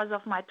calling because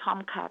of my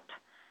tomcat,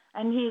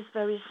 and he is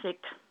very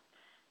sick.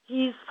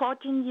 He's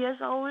 14 years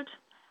old.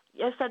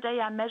 Yesterday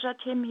I measured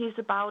him. He's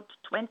about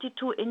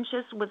 22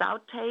 inches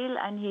without tail,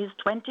 and he's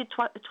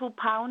 22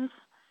 pounds.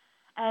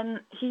 And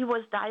he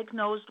was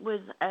diagnosed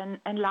with an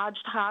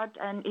enlarged heart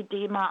and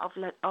edema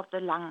of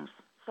the lungs.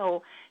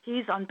 So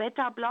he's on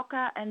beta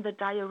blocker and the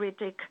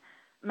diuretic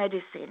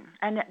medicine,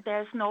 and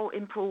there's no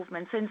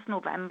improvement since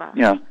November.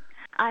 Yeah.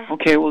 Those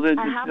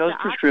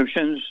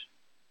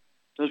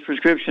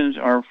prescriptions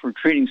are for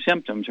treating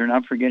symptoms. They're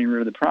not for getting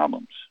rid of the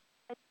problems.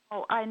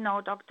 Oh, I know,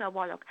 Dr.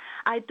 Wallach.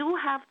 I do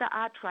have the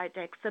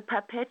Arthridex, the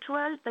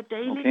Perpetual, the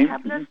daily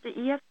tablets, the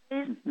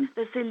EFAs,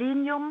 the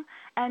selenium,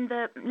 and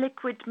the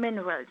liquid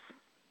minerals.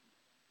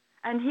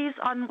 And he's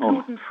on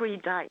gluten-free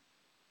diet.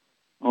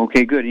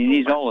 Okay, good. He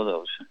needs all of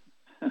those.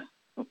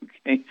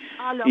 He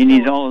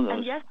needs all of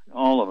those.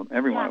 All of them.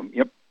 Every one of them.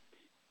 Yep.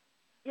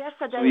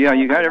 Yesterday. So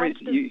you got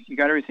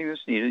everything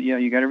that's needed. Yeah,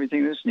 you got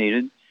everything that's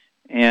needed.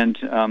 And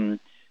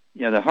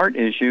the heart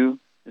issue,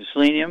 the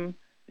selenium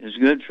is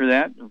good for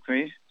that.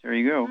 Okay, there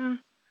you go.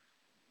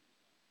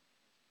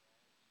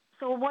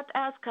 So what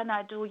else can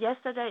I do?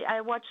 Yesterday I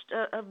watched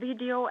a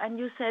video, and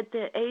you said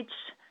the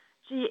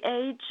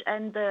HGH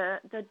and the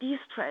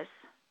de-stress.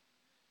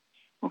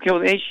 Okay, well,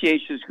 the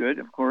HGH is good,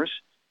 of course.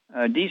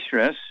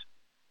 De-stress,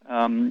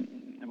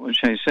 what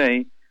should I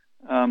say,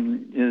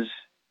 is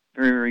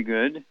very, very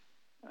good.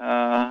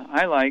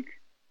 I like,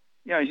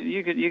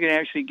 you could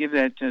actually give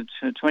that to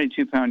a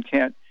 22-pound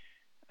cat.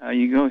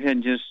 You go ahead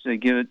and just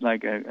give it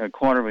like a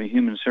quarter of a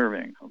human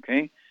serving,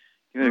 okay?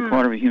 Give it a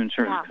quarter of a human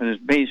serving because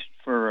it's based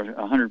for a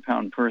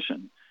 100-pound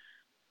person.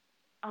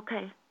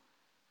 Okay.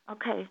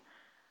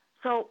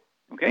 So,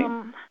 okay.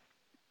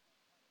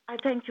 I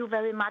thank you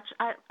very much.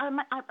 I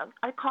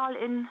call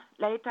in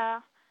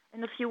later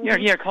in a few weeks.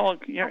 Call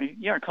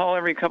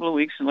every couple of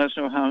weeks and let us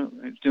know how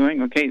it's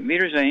doing. Okay,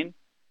 Wiedersehen.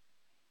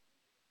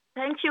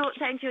 Thank you,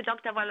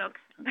 Dr. Wallach.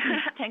 Okay.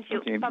 Thank you.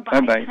 Okay.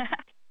 Bye-bye. Bye-bye.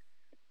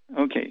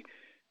 Okay.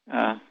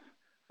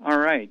 All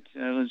right.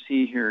 Let's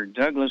see here.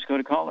 Doug, let's go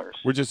to callers.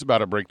 We're just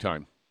about at break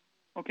time.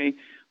 Okay.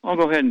 I'll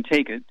go ahead and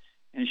take it.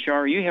 And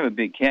Char, you have a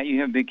big cat. You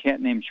have a big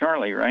cat named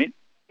Charlie, right?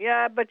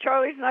 Yeah, but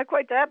Charlie's not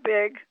quite that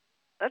big.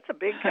 That's a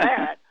big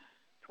cat.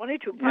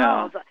 22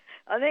 pounds. Yeah.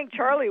 I think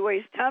Charlie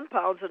weighs 10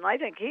 pounds, and I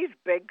think he's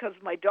big because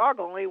my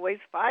dog only weighs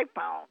 5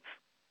 pounds.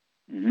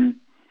 Mm-hmm.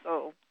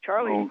 So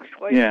Charlie's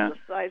twice the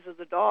size of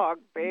the dog,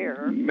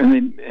 Bear.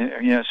 And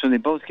so they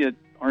both get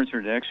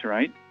Arthrodex,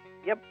 right?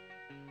 Yep.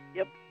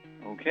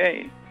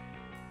 Okay.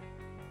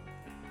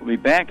 We'll be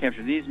back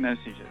after these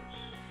messages.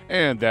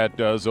 And that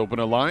does open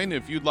a line.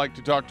 If you'd like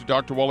to talk to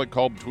Dr. Wallach,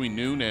 call between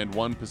noon and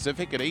 1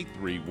 Pacific at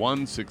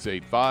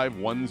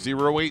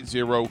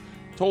 831-685-1080.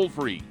 Toll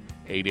free,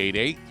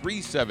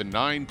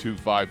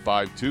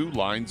 888-379-2552.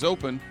 Lines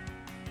open.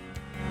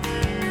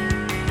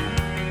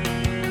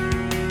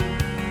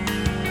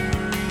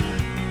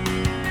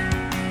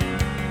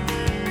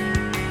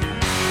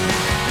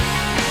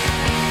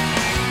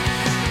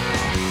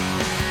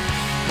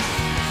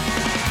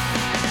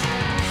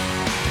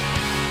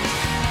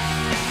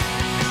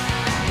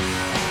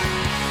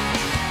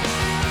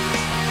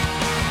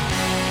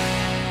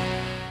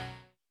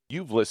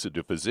 You've listened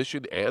to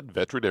physician and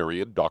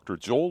veterinarian Dr.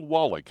 Joel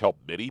Wallach help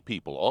many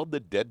people on the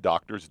Dead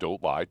Doctors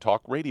Don't Lie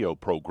talk radio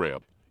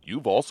program.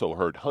 You've also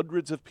heard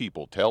hundreds of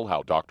people tell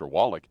how Dr.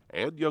 Wallach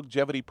and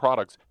Youngevity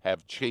products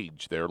have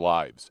changed their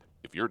lives.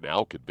 If you're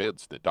now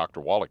convinced that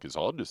Dr. Wallach is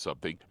onto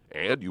something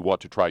and you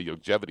want to try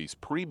Youngevity's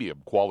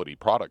premium quality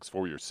products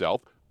for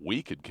yourself,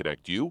 we can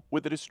connect you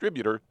with a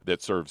distributor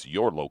that serves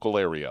your local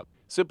area.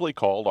 Simply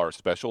call our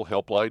special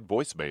helpline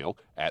voicemail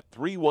at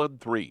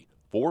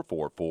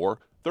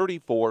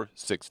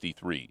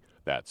 313-444-3463.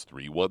 That's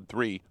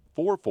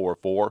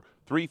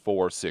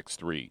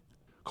 313-444-3463.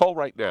 Call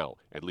right now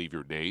and leave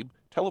your name,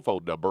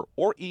 telephone number,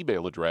 or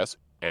email address,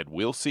 and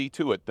we'll see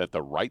to it that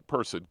the right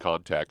person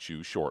contacts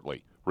you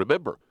shortly.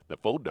 Remember, the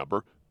phone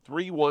number,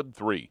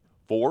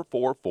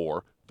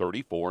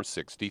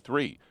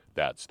 313-444-3463.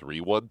 That's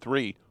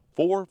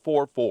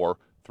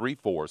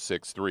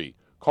 313-444-3463.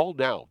 Call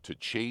now to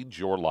change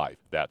your life.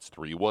 That's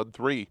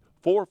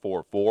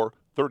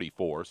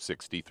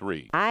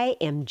 313-444-3463. I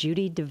am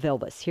Judy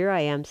DeVilbus. Here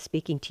I am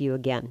speaking to you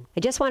again. I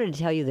just wanted to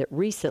tell you that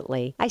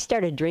recently I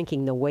started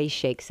drinking the Whey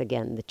Shakes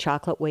again, the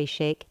chocolate Whey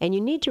Shake. And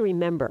you need to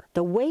remember,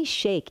 the Whey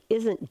Shake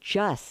isn't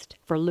just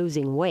for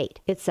losing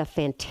weight. It's a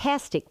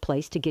fantastic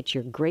place to get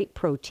your great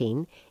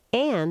protein.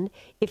 And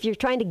if you're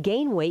trying to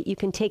gain weight, you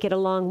can take it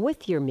along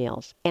with your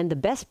meals. And the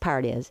best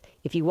part is,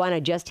 if you want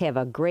to just have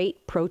a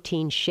great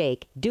protein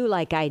shake, do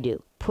like I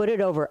do. Put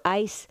it over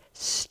ice,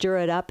 stir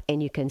it up,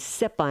 and you can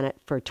sip on it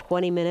for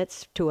 20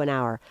 minutes to an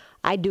hour.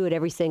 I do it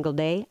every single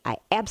day. I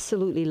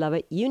absolutely love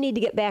it. You need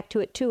to get back to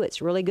it too.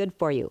 It's really good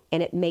for you.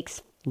 And it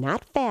makes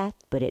not fat,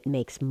 but it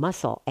makes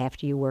muscle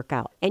after you work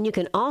out. And you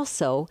can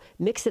also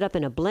mix it up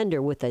in a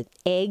blender with an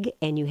egg,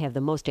 and you have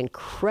the most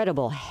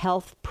incredible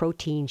health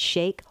protein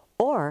shake.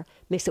 Or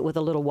mix it with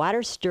a little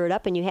water, stir it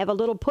up, and you have a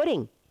little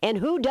pudding. And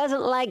who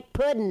doesn't like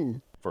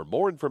pudding? For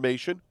more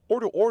information or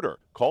to order,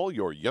 call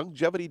your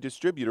Youngevity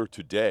distributor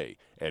today.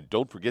 And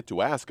don't forget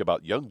to ask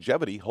about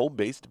Youngevity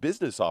home-based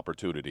business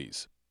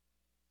opportunities.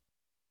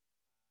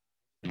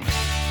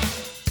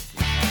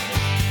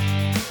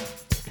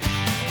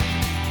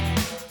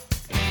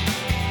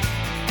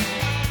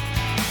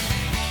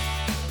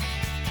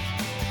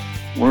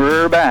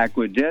 We're back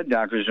with Dead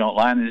Doctors Don't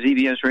Lie on the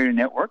ZBS Radio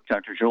Network.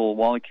 Dr. Joel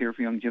Wallach here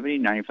for Youngevity,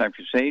 95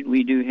 Crusade.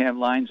 We do have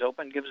lines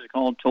open. Give us a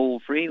call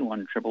toll-free,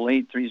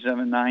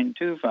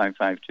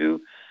 1-888-379-2552.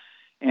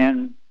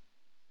 And,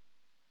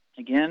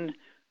 again,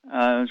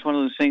 it's one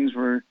of those things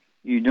where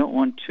you don't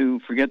want to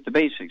forget the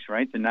basics,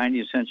 right? The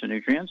 90 essential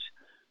nutrients.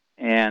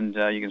 And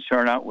you can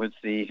start out with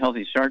the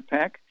Healthy Start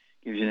Pack.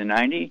 Gives you the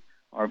 90.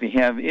 Or if you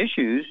have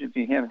issues, if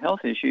you have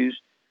health issues,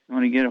 you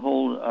want to get a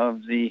hold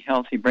of the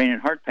Healthy Brain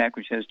and Heart Pack,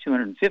 which has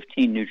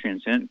 215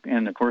 nutrients in it.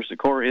 And, of course, the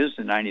core is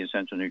the 90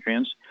 essential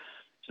nutrients.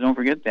 So don't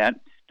forget that.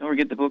 Don't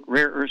forget the book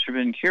Rare Earths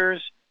Forbidden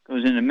Cures.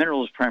 Goes into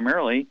minerals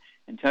primarily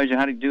and tells you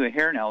how to do a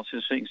hair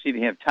analysis so you can see if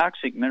you have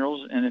toxic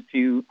minerals and if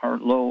you are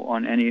low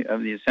on any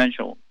of the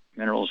essential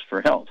minerals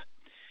for health.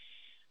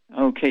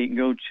 Okay, you can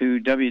go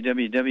to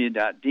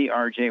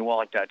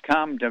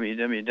www.drjwallach.com,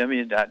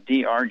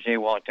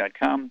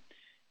 www.drjwallach.com.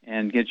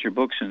 and get your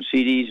books and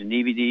CDs and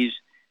DVDs.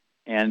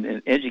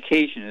 And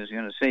education is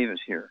going to save us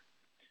here.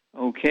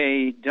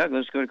 Okay, Doug,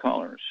 let's go to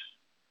callers.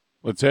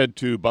 Let's head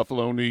to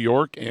Buffalo, New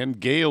York. And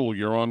Gail,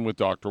 you're on with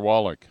Dr.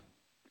 Wallach.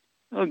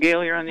 Hello,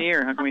 Gail, you're on the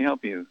air. How can we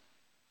help you?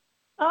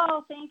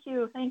 Oh, thank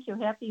you.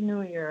 Happy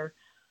New Year.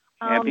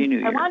 Happy New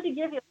Year. I wanted to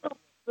give you a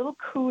little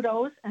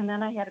kudos, and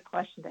then I had a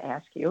question to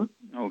ask you.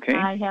 Okay.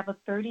 I have a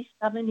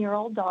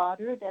 37-year-old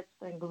daughter that's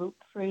been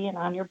gluten-free and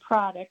on your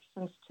product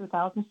since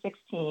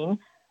 2016.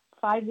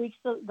 5 weeks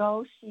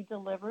ago, she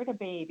delivered a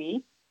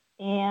baby,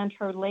 and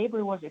her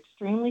labor was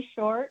extremely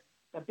short.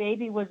 The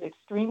baby was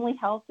extremely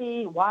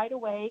healthy, wide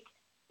awake,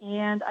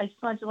 and I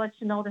just wanted to let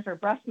you know that her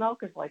breast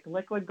milk is like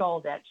liquid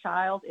gold. That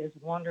child is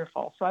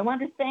wonderful. So I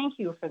wanted to thank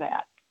you for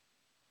that.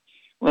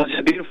 Well, it's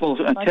a beautiful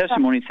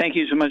testimony. Thank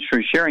you so much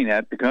for sharing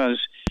that, because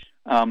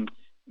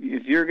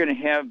if you're going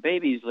to have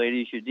babies,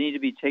 ladies, you need to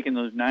be taking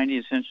those 90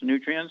 essential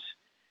nutrients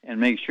and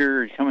make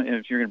sure, if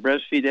you're going to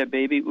breastfeed that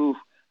baby,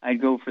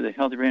 I'd go for the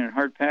Healthy Brain and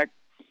Heart Pack.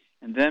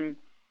 And then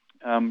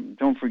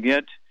don't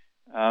forget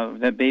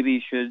that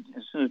baby should,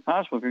 as soon as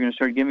possible, if you're going to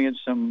start giving it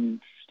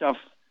some stuff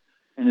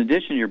in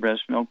addition to your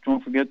breast milk,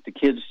 don't forget the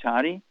Kids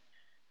Toddy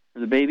for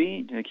the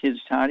baby, the Kids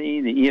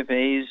Toddy, the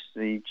EFAs,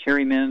 the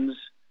Cherry Mints.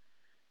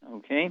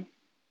 Okay?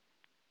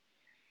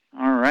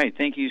 All right.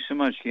 Thank you so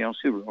much, Gail.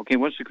 Super. Okay,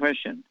 what's the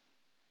question?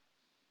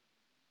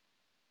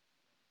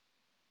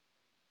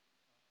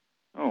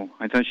 Oh,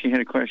 I thought she had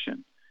a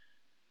question.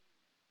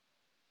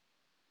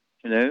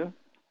 Hello?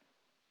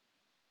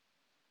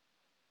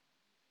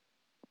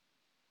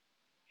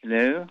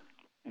 Hello?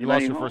 You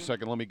lost her for a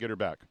second. Let me get her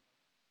back.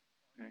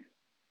 Okay.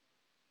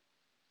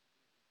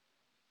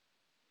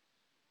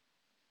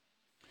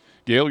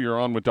 Gail, you're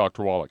on with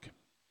Dr. Wallach.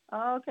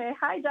 Okay.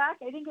 Hi, Doc.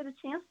 I didn't get a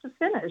chance to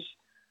finish.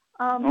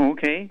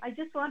 Okay. I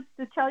just wanted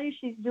to tell you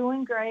she's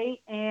doing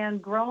great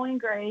and growing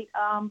great,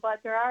 but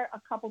there are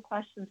a couple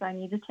questions I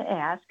needed to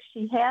ask.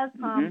 She has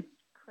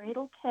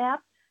cradle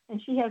cap,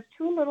 and she has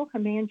 2 little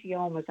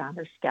hemangiomas on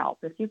her scalp.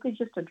 If you could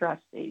just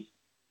address these.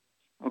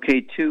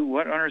 Okay, 2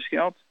 what on her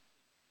scalp?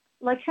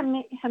 Like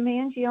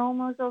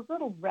hemangiomas, those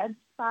little red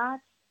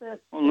spots.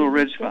 Little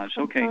red spots,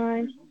 okay.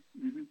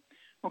 Mm-hmm.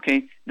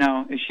 Okay,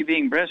 now, is she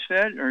being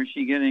breastfed, or is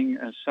she getting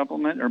a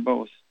supplement, or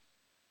both?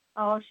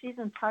 Oh, she's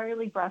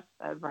entirely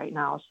breastfed right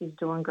now. She's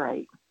doing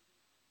great.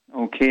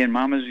 Okay, and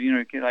Mama's,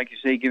 like you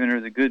say, giving her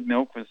the good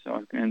milk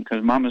and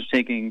because Mama's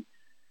taking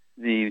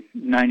the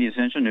 90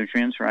 essential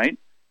nutrients, right?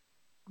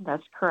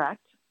 That's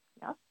correct.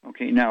 Yeah.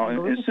 Okay, now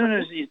as soon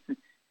as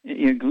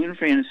you're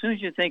gluten-free, and as soon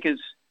as you think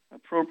it's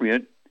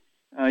appropriate,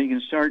 you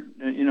can start,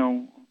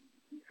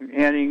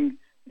 adding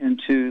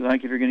into,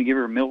 like if you're going to give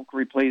her a milk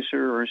replacer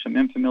or some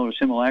Enfamil or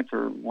Similac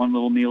for one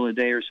little meal a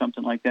day or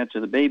something like that to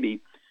the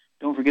baby.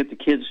 Don't forget the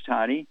Kids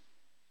Toddy,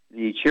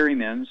 the Cherry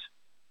Mints,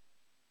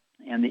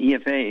 and the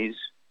EFAs,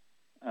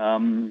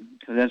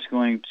 because that's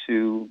going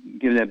to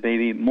give that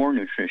baby more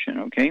nutrition,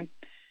 okay?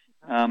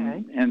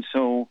 And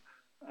so,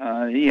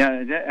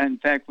 in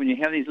fact, when you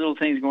have these little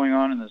things going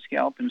on in the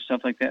scalp and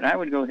stuff like that, I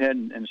would go ahead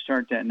and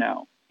start that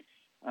now.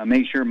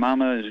 Make sure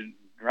Mama is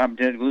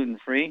drop-dead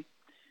gluten-free,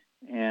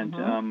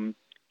 and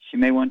she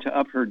may want to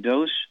up her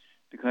dose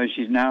because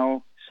she's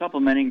now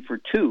supplementing for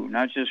 2,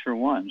 not just for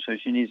 1. So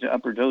she needs to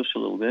up her dose a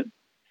little bit.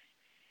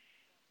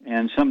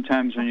 And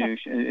sometimes when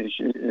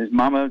is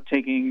Mama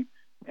taking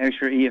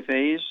extra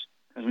EFAs?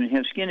 Because when you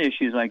have skin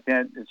issues like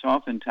that, it's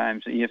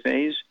oftentimes the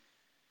EFAs.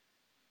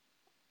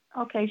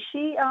 Okay,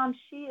 she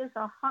is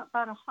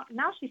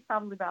now she's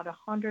probably about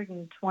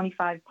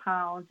 125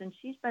 pounds, and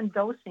she's been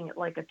dosing at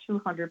like a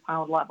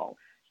 200-pound level.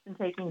 She's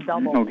been taking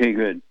double. Okay,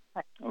 good.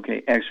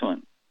 Okay,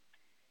 excellent.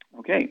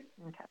 Okay.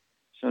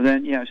 So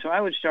then, so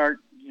I would start,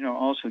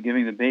 also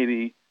giving the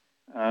baby,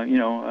 a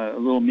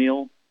little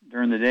meal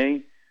during the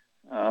day,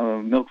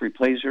 milk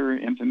replacer,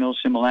 Enfamil,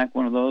 Similac,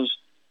 one of those.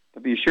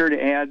 But be sure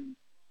to add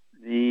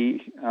the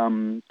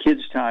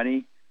Kids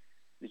Toddy,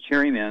 the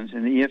Cherry Mints,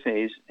 and the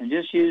EFAs, and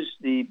just use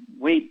the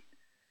weight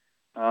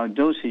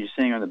dosage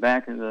thing on the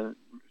back of the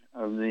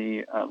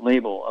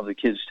label of the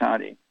Kids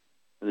Toddy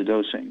for the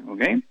dosing.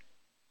 Okay.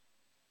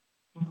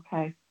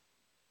 Okay.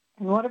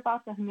 And what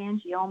about the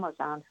hemangiomas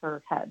on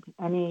her head?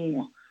 Any?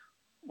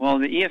 Well,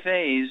 the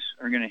EFAs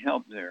are going to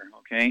help there,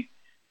 okay?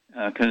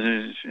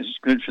 Because it's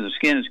good for the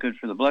skin, it's good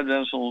for the blood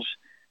vessels,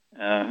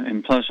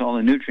 and plus all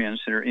the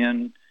nutrients that are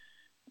in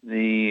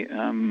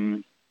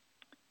the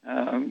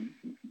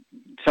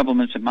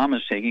supplements that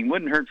Mama's taking.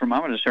 Wouldn't hurt for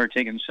Mama to start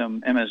taking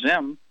some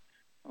MSM,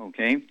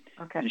 okay?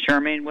 And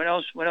Charmaine, what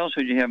else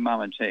would you have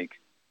Mama take?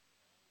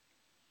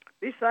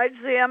 Besides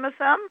the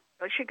MSM,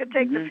 she could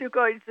take the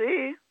Fucoid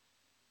Z.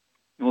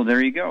 Well,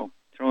 there you go.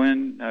 Throw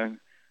in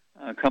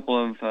a couple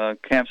of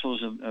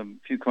capsules of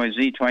Fucoid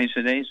Z twice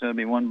a day, so that'll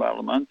be 1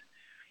 bottle a month.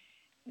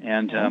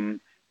 And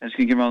that's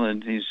going to give all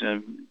these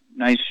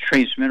nice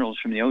trace minerals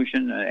from the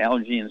ocean,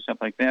 algae and stuff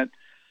like that.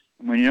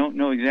 And when you don't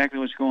know exactly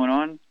what's going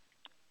on,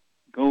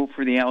 go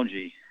for the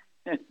algae.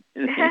 they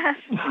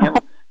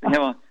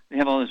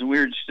have all this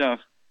weird stuff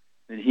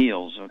that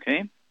heals,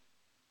 okay?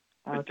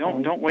 But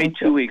don't wait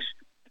 2 weeks.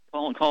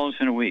 call us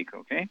in a week,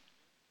 okay?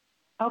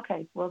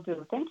 Okay, will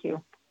do. Thank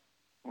you.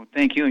 Well,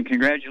 thank you and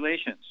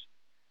congratulations.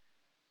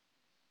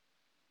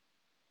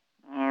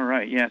 All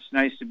right. Yeah, it's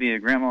nice to be a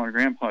grandma or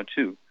grandpa,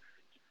 too.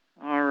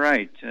 All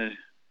right.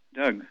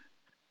 Doug.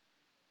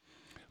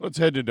 Let's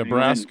head to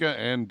Nebraska.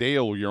 And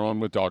Dale, you're on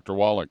with Dr.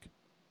 Wallach.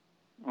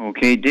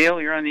 Okay, Dale,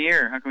 you're on the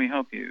air. How can we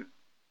help you?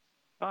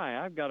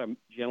 Hi, I've got a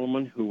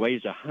gentleman who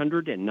weighs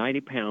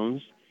 190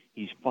 pounds.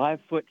 He's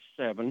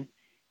 5'7".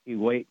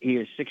 He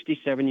is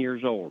 67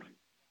 years old,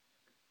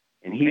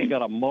 and he's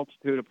got a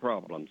multitude of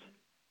problems.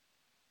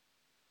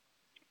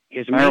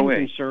 His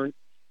main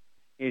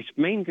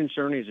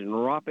concern is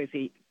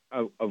neuropathy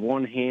of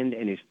one hand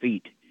and his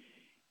feet.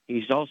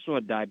 He's also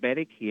a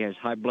diabetic. He has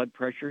high blood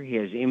pressure. He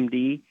has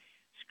MD,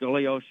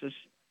 scoliosis,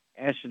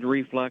 acid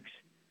reflux,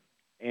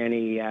 and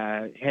he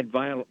had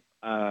vocal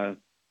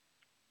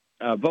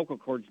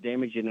cords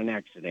damaged in an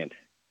accident.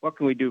 What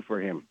can we do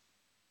for him?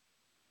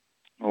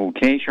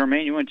 Okay,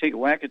 Charmaine, you want to take a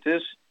whack at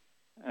this?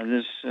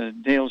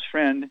 Dale's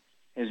friend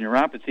has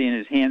neuropathy in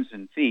his hands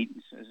and feet.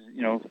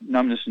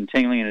 Numbness and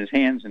tingling in his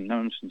hands and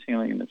numbness and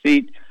tingling in the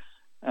feet.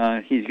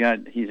 He's a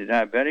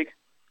diabetic.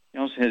 He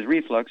also has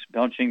reflux,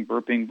 belching,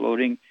 burping,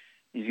 bloating.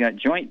 He's got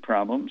joint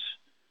problems.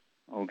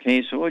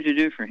 Okay, so what would you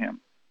do for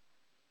him?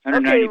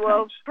 Okay,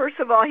 well, first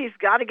of all, he's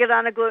got to get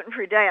on a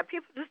gluten-free diet.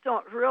 People just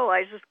don't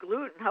realize this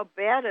gluten, how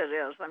bad it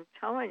is. I'm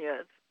telling you,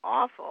 it's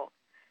awful.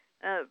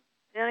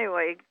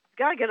 Anyway,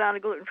 got to get on a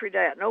gluten-free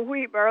diet. No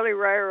wheat, barley,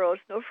 rye, or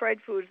oats, no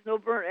fried foods, no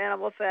burnt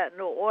animal fat,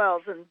 no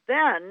oils. And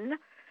then,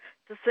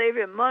 to save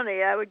him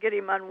money, I would get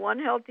him on one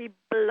healthy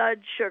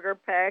blood sugar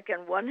pack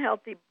and one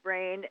healthy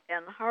brain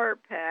and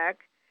heart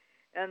pack.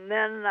 And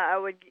then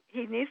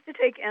he needs to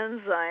take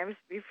enzymes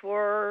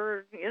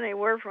before,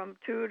 anywhere from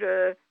 2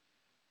 to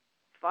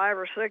 5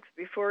 or 6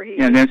 before he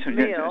eats a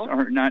meal.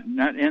 Not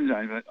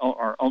enzymes, but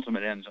our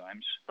ultimate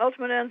enzymes.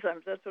 Ultimate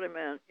enzymes, that's what I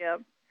meant,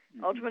 yep.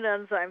 Mm-hmm. Ultimate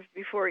enzymes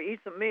before he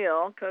eats a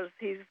meal, because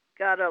he's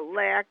got a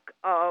lack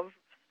of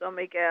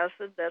stomach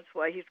acid. That's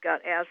why he's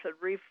got acid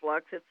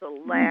reflux. It's a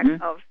lack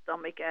of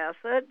stomach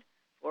acid,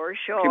 for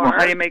sure. Okay, well,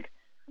 how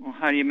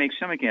do you make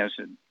stomach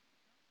acid?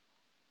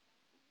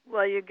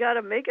 Well, you got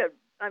to make it.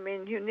 I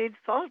mean, you need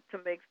salt to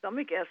make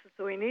stomach acid,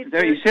 so he needs.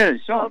 There, you said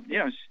it. Salt.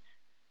 Yes.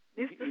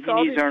 He needs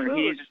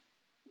food.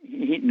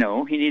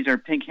 He needs our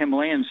pink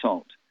Himalayan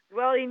salt.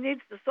 Well, he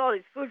needs to salt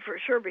his food for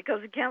sure,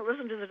 because he can't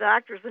listen to the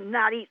doctors and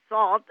not eat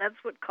salt. That's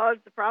what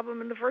caused the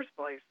problem in the first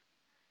place.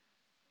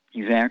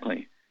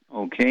 Exactly.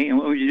 Okay, and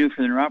what would you do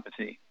for the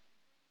neuropathy?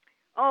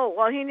 Oh,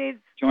 well, he needs,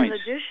 joints.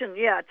 In addition,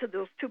 to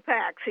those 2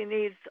 packs, he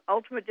needs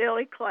Ultimate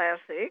Daily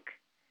Classic,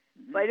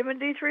 vitamin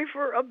D3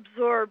 for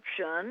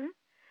absorption,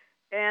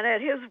 and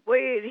at his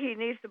weight, he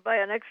needs to buy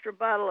an extra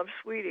bottle of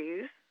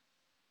Sweeties,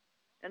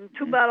 and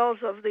 2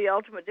 bottles of the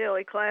Ultimate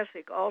Daily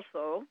Classic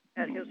also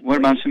at his weight. What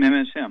about some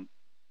MSM?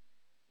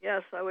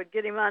 Yes, I would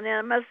get him on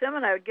MSM,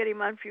 and I would get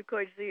him on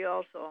Fucoid Z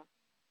also.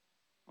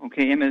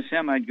 Okay,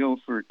 MSM, I'd go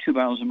for 2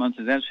 bottles a month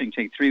of that, so you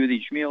can take 3 with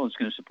each meal. It's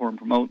going to support and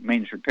promote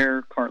maintenance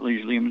repair,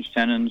 cartilage, ligaments,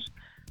 tendons,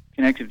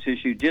 connective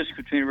tissue, disc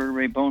between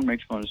vertebrae, bone,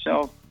 makes bone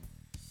itself.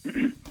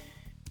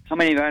 How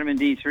many vitamin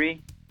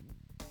D3?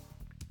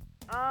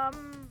 I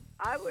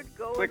would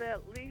go with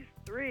at least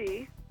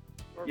 3.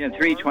 Yeah,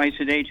 3 twice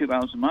a day, 2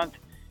 bottles a month.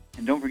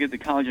 And don't forget the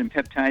collagen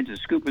peptides, a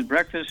scoop with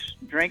breakfast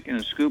drink and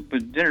a scoop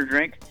with dinner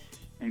drink.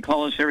 And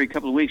call us every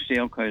couple of weeks,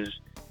 Dale, because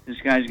this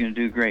guy's going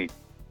to do great.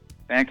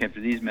 Back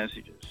after these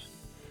messages.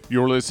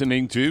 You're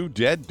listening to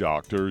Dead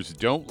Doctors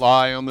Don't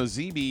Lie on the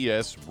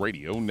ZBS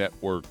Radio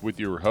Network with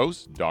your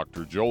host,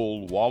 Dr.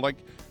 Joel Wallach.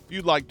 If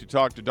you'd like to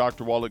talk to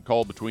Dr. Wallach,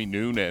 call between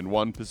noon and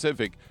 1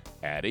 Pacific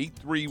at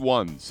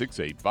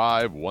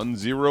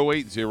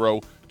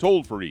 831-685-1080,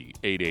 toll free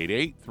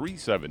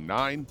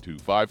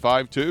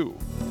 888-379-2552.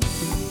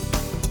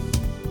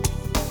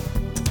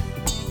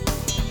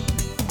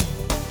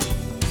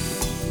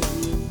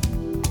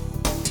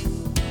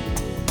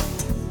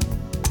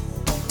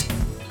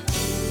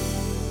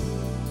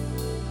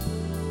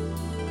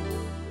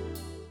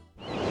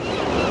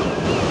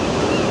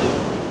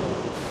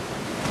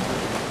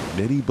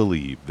 Many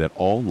believe that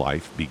all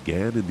life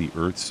began in the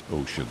Earth's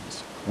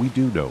oceans. We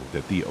do know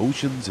that the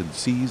oceans and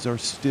seas are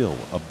still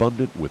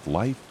abundant with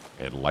life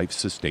and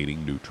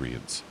life-sustaining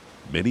nutrients.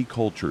 Many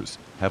cultures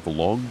have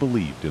long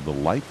believed in the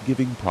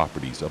life-giving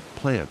properties of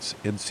plants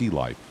and sea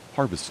life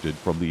harvested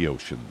from the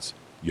oceans.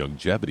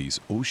 Youngevity's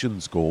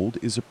Ocean's Gold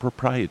is a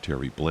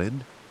proprietary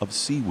blend of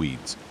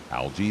seaweeds,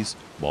 algae,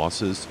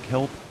 mosses,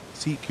 kelp,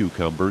 sea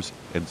cucumbers,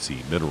 and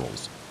sea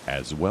minerals,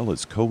 as well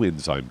as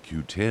coenzyme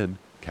Q10,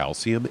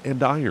 calcium,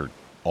 and iron,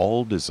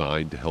 all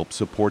designed to help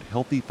support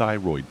healthy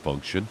thyroid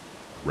function,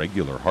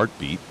 regular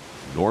heartbeat,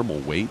 normal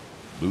weight,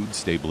 mood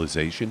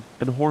stabilization,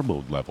 and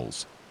hormone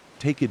levels.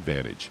 Take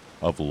advantage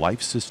of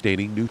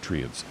life-sustaining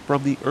nutrients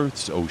from the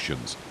Earth's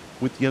oceans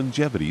with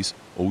Youngevity's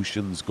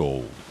Ocean's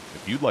Gold.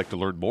 If you'd like to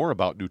learn more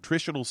about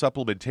nutritional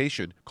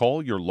supplementation,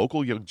 call your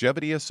local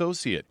Youngevity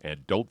associate,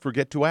 and don't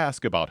forget to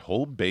ask about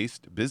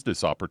home-based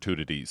business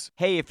opportunities.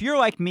 Hey, if you're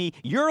like me,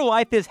 your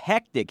life is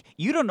hectic.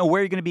 You don't know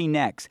where you're going to be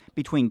next.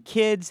 Between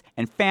kids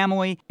and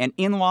family and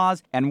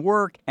in-laws and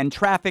work and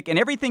traffic and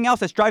everything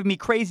else that's driving me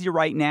crazy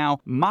right now,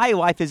 my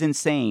life is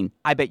insane.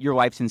 I bet your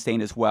life's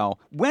insane as well.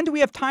 When do we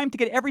have time to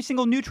get every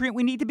single nutrient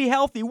we need to be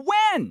healthy?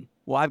 When?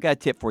 Well, I've got a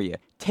tip for you.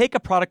 Take a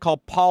product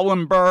called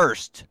Pollen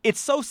Burst.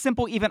 It's so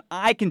simple, even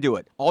I can do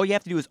it. All you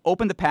have to do is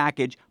open the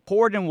package,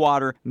 pour it in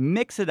water,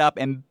 mix it up,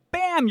 and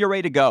bam, you're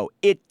ready to go.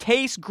 It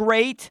tastes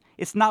great.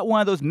 It's not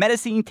one of those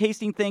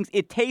medicine-tasting things.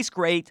 It tastes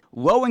great,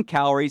 low in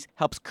calories,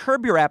 helps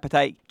curb your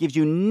appetite, gives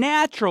you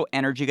natural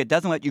energy that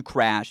doesn't let you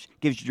crash,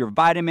 gives you your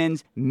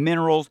vitamins,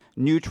 minerals,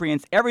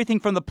 nutrients, everything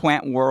from the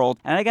plant world.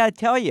 And I got to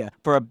tell you,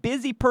 for a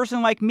busy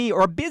person like me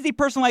or a busy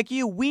person like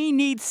you, we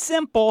need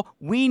simple,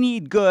 we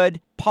need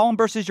good. Pollen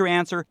Burst is your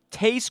answer.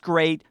 Tastes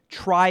great.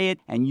 Try it,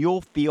 and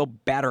you'll feel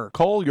better.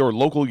 Call your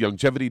local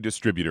Youngevity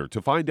distributor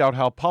to find out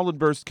how Pollen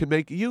Burst can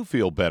make you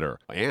feel better.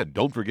 And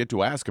don't forget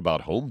to ask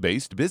about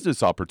home-based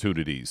business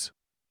opportunities.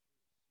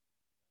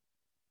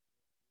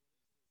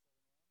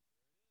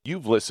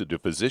 You've listened to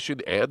physician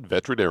and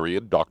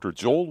veterinarian Dr.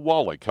 Joel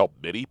Wallach help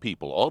many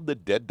people on the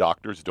Dead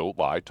Doctors Don't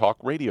Lie talk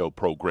radio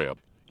program.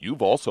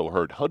 You've also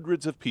heard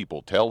hundreds of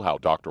people tell how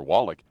Dr.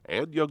 Wallach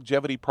and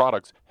Youngevity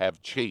products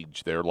have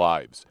changed their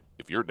lives.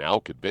 If you're now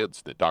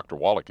convinced that Dr.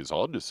 Wallach is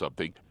onto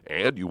something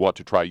and you want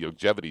to try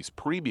Youngevity's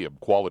premium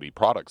quality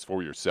products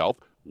for yourself,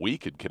 we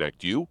can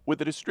connect you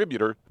with a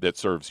distributor that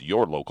serves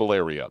your local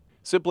area.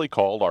 Simply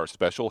call our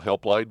special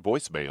helpline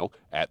voicemail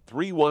at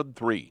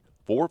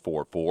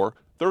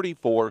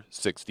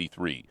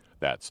 313-444-3463.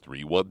 That's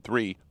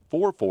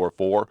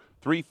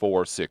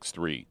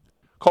 313-444-3463.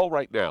 Call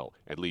right now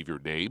and leave your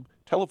name,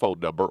 telephone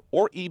number,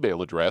 or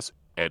email address,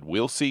 and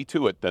we'll see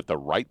to it that the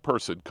right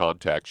person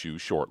contacts you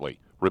shortly.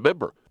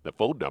 Remember, the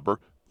phone number,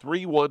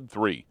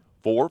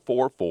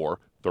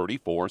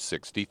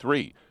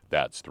 313-444-3463.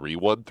 That's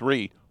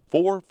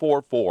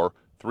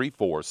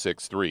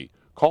 313-444-3463.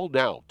 Call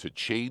now to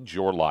change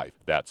your life.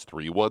 That's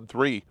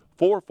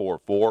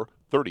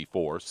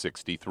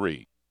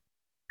 313-444-3463.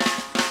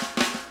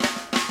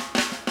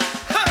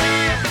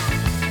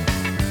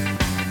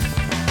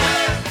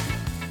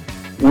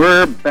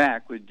 We're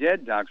back with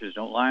Dead Doctors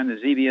Don't Lie on the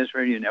ZBS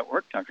Radio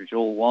Network. Dr.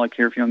 Joel Wallach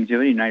here for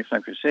Youngevity,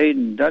 95 Crusade.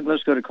 And Doug,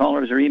 let's go to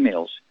callers or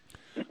emails.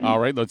 All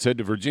right, let's head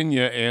to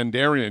Virginia. And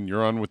Darian,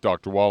 you're on with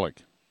Dr.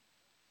 Wallach.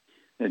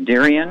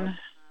 Darian?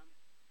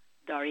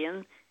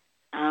 Darian.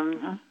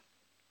 I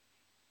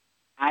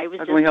was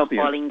How can we help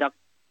just calling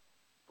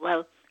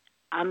Well,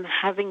 I'm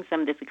having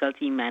some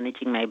difficulty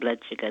managing my blood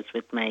sugars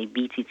with my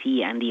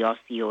BTT and the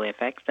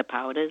OsteoFX, the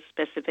powders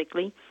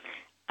specifically.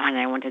 And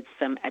I wanted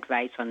some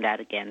advice on that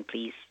again,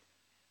 please.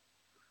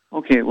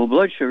 Okay, well,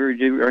 blood sugar,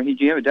 do you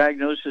have a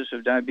diagnosis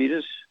of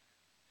diabetes?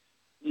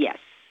 Yes,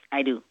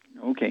 I do.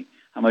 Okay.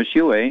 How much do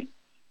you weigh?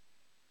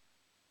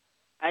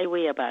 I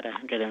weigh about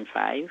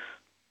 105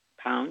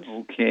 pounds.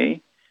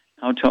 Okay.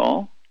 How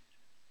tall?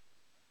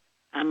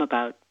 I'm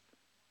about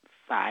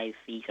 5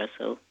 feet or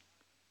so.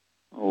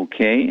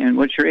 Okay. And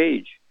what's your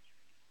age?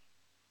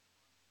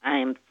 I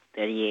am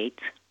 38.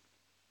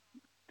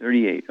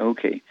 38.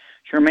 Okay.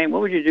 Charmaine,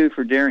 what would you do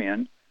for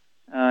Darian?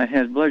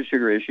 Has blood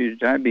sugar issues,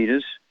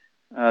 diabetes,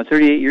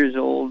 38 years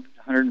old,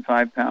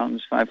 105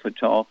 pounds, 5 foot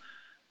tall,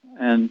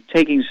 and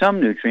taking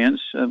some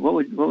nutrients. What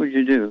would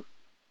you do?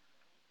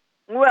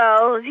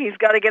 Well, he's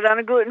got to get on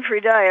a gluten-free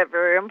diet.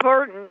 Very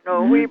important.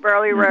 No wheat,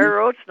 barley, rye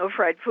oats, no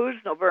fried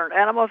foods, no burnt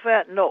animal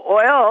fat, no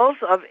oils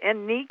of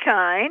any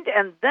kind.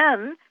 And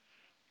then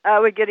I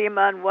would get him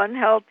on one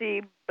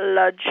healthy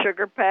blood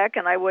sugar pack,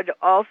 and I would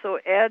also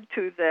add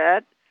to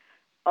that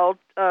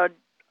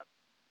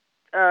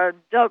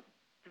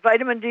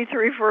vitamin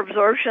D3 for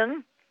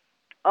absorption,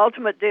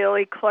 Ultimate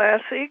Daily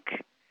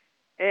Classic,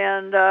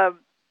 and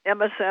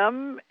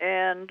MSM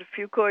and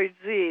Fucoid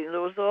Z.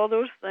 All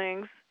those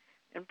things,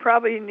 and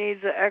probably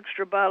needs an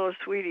extra bottle of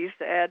Sweeties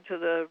to add to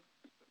the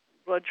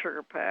blood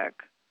sugar pack.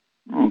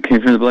 Okay,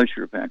 for the blood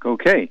sugar pack.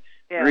 Okay,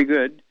 yeah. Very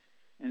good.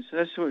 And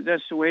so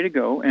that's the way to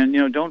go. And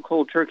don't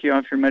cold turkey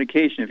off your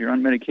medication if you're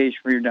on medication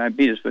for your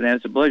diabetes. But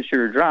as the blood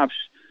sugar drops,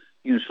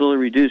 you can slowly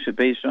reduce it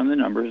based on the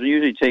numbers. It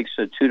usually takes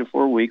 2 to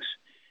 4 weeks.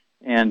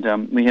 And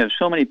we have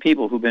so many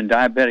people who've been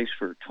diabetics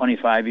for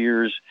 25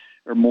 years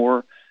or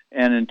more,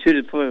 and in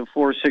 2 to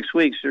 4, 6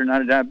 weeks, they're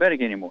not a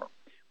diabetic anymore.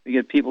 We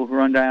get people who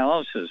are on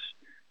dialysis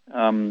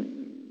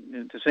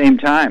at the same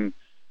time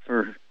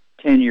for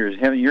 10 years,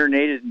 haven't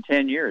urinated in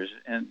 10 years,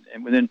 and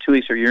within 2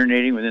 weeks they're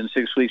urinating, within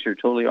 6 weeks they're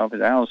totally off of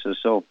dialysis.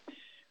 So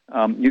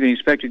you can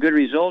expect a good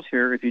result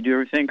here if you do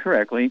everything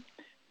correctly.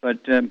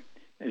 But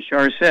as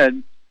Shar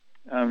said,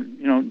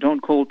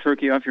 don't cold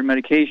turkey off your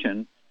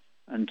medication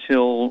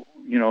until,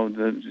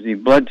 the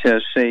blood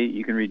tests say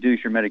you can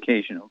reduce your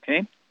medication,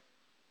 okay?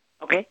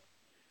 Okay.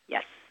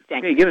 Yes,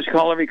 thank you. you. Give us a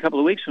call every couple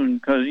of weeks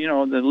because,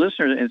 the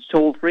listener, it's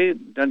toll-free.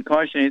 It doesn't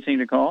cost you anything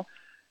to call.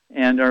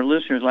 and our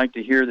listeners like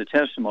to hear the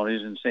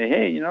testimonies and say,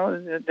 hey,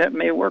 that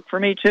may work for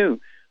me too.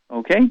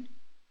 Okay?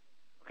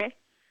 Okay.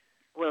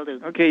 Will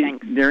do. Okay,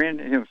 Thanks.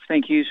 Darian,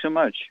 thank you so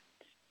much.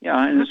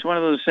 Yeah, and it's one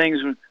of those things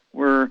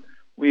where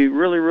we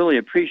really, really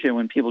appreciate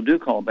when people do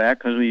call back,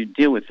 because we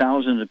deal with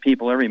thousands of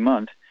people every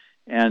month.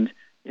 And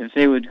if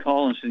they would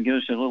call us and give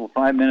us a little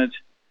 5-minute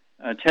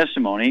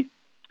testimony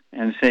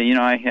and say,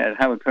 I had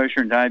high blood pressure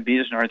and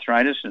diabetes and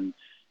arthritis, and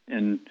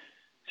in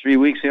 3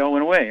 weeks they all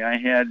went away. I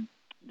had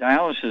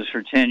dialysis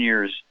for 10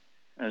 years,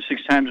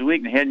 6 times a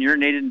week, and hadn't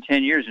urinated in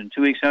 10 years. In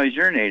 2 weeks I was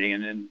urinating,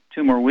 and in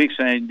 2 more weeks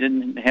I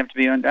didn't have to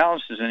be on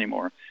dialysis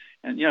anymore.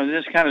 And,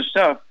 this kind of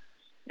stuff,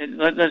 it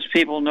lets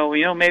people know,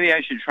 maybe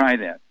I should try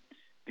that,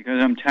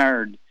 because I'm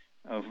tired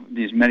of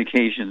these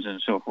medications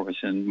and so forth,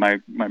 and my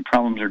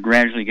problems are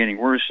gradually getting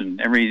worse,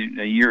 and every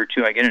year or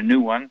two I get a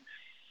new one.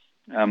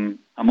 I'm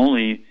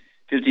only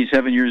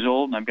 57 years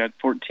old, and I've got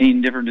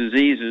 14 different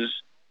diseases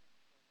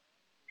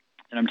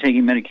that I'm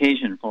taking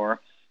medication for,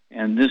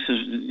 and this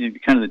is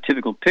kind of the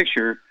typical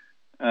picture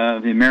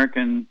of the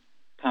American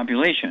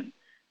population,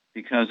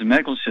 because the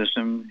medical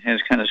system has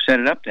kind of set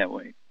it up that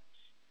way,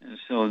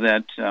 so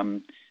that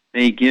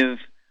they give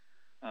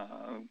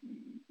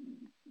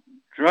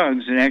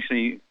drugs that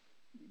actually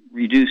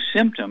reduce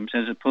symptoms,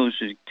 as opposed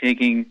to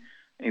taking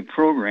a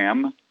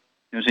program,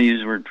 as I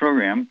use the word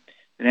program,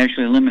 that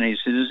actually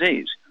eliminates the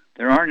disease.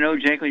 There are no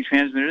genetically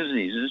transmitted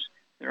diseases.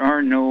 There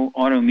are no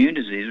autoimmune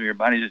diseases where your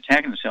body's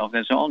attacking itself.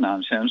 That's all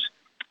nonsense.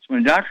 So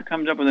when a doctor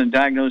comes up with a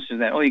diagnosis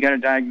that, you got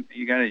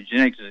a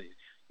genetic disease,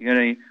 you got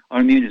an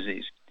autoimmune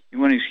disease, you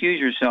want to excuse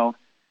yourself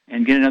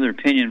and get another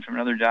opinion from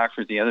another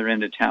doctor at the other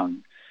end of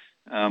town.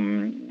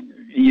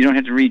 You don't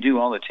have to redo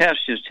all the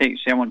tests. Just say,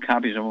 I want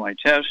copies of all my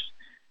tests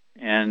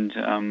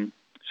and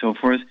so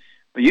forth.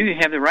 But you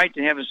have the right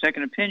to have a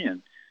second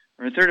opinion,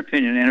 or a third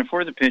opinion, and a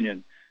fourth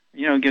opinion.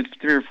 Get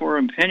 3 or 4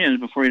 opinions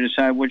before you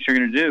decide what you're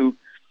going to do.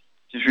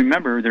 Just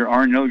remember, there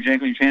are no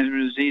genetically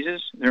transmitted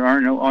diseases. There are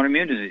no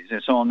autoimmune diseases.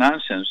 That's all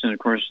nonsense. And, of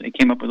course, they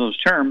came up with those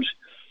terms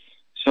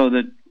so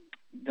that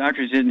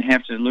doctors didn't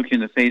have to look you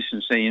in the face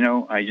and say,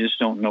 I just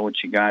don't know what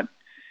you got,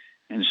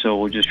 and so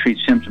we'll just treat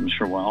symptoms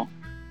for a while.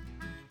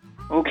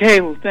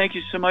 Okay, well, thank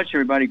you so much,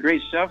 everybody.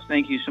 Great stuff.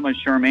 Thank you so much,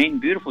 Charmaine.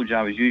 Beautiful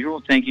job as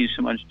usual. Thank you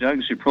so much,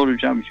 Doug.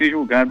 Superlative job as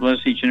usual. God bless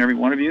each and every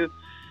one of you.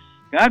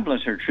 God bless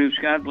our troops.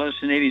 God bless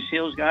the Navy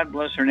SEALs. God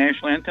bless our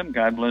national anthem.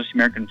 God bless the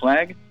American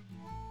flag.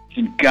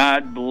 And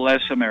God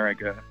bless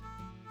America.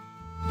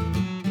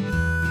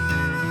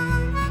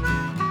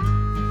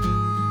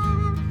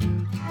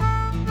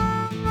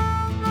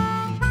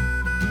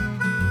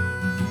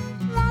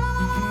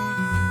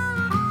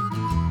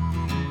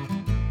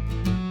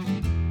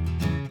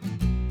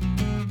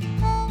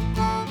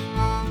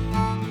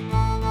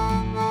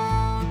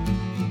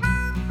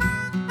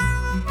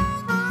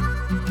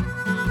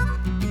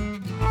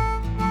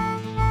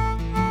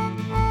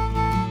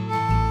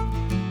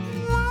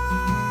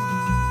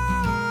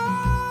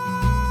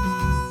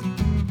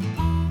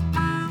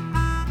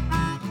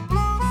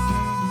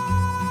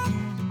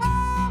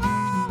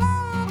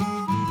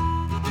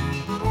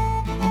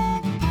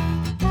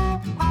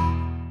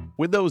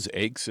 When those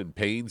aches and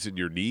pains in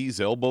your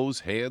knees, elbows,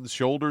 hands,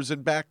 shoulders,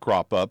 and back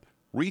crop up,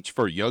 reach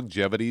for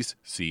Youngevity's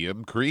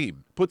CM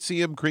Cream. Put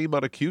CM Cream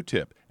on a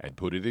Q-tip and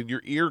put it in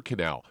your ear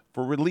canal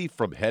for relief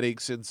from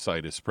headaches and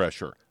sinus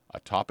pressure. A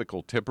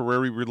topical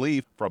temporary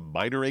relief from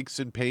minor aches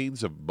and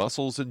pains of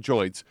muscles and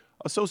joints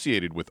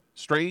associated with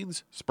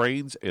strains,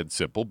 sprains, and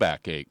simple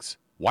backaches.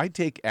 Why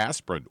take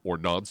aspirin or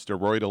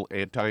non-steroidal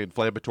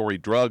anti-inflammatory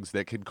drugs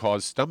that can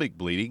cause stomach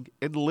bleeding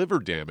and liver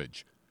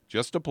damage?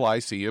 Just apply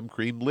CM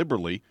Cream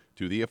liberally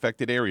to the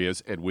affected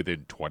areas, and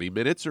within 20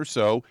 minutes or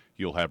so,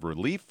 you'll have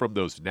relief from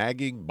those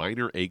nagging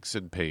minor aches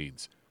and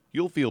pains.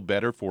 You'll feel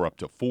better for up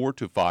to 4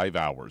 to 5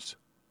 hours.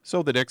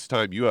 So the next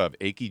time you have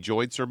achy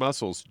joints or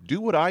muscles, do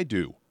what I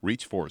do.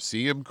 Reach for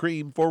CM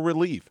Cream for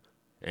relief.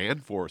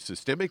 And for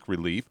systemic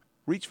relief,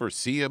 reach for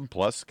CM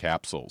Plus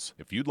capsules.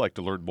 If you'd like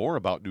to learn more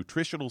about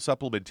nutritional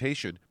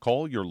supplementation,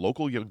 call your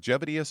local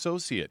Youngevity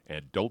associate,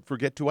 and don't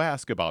forget to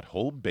ask about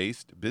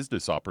home-based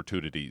business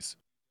opportunities.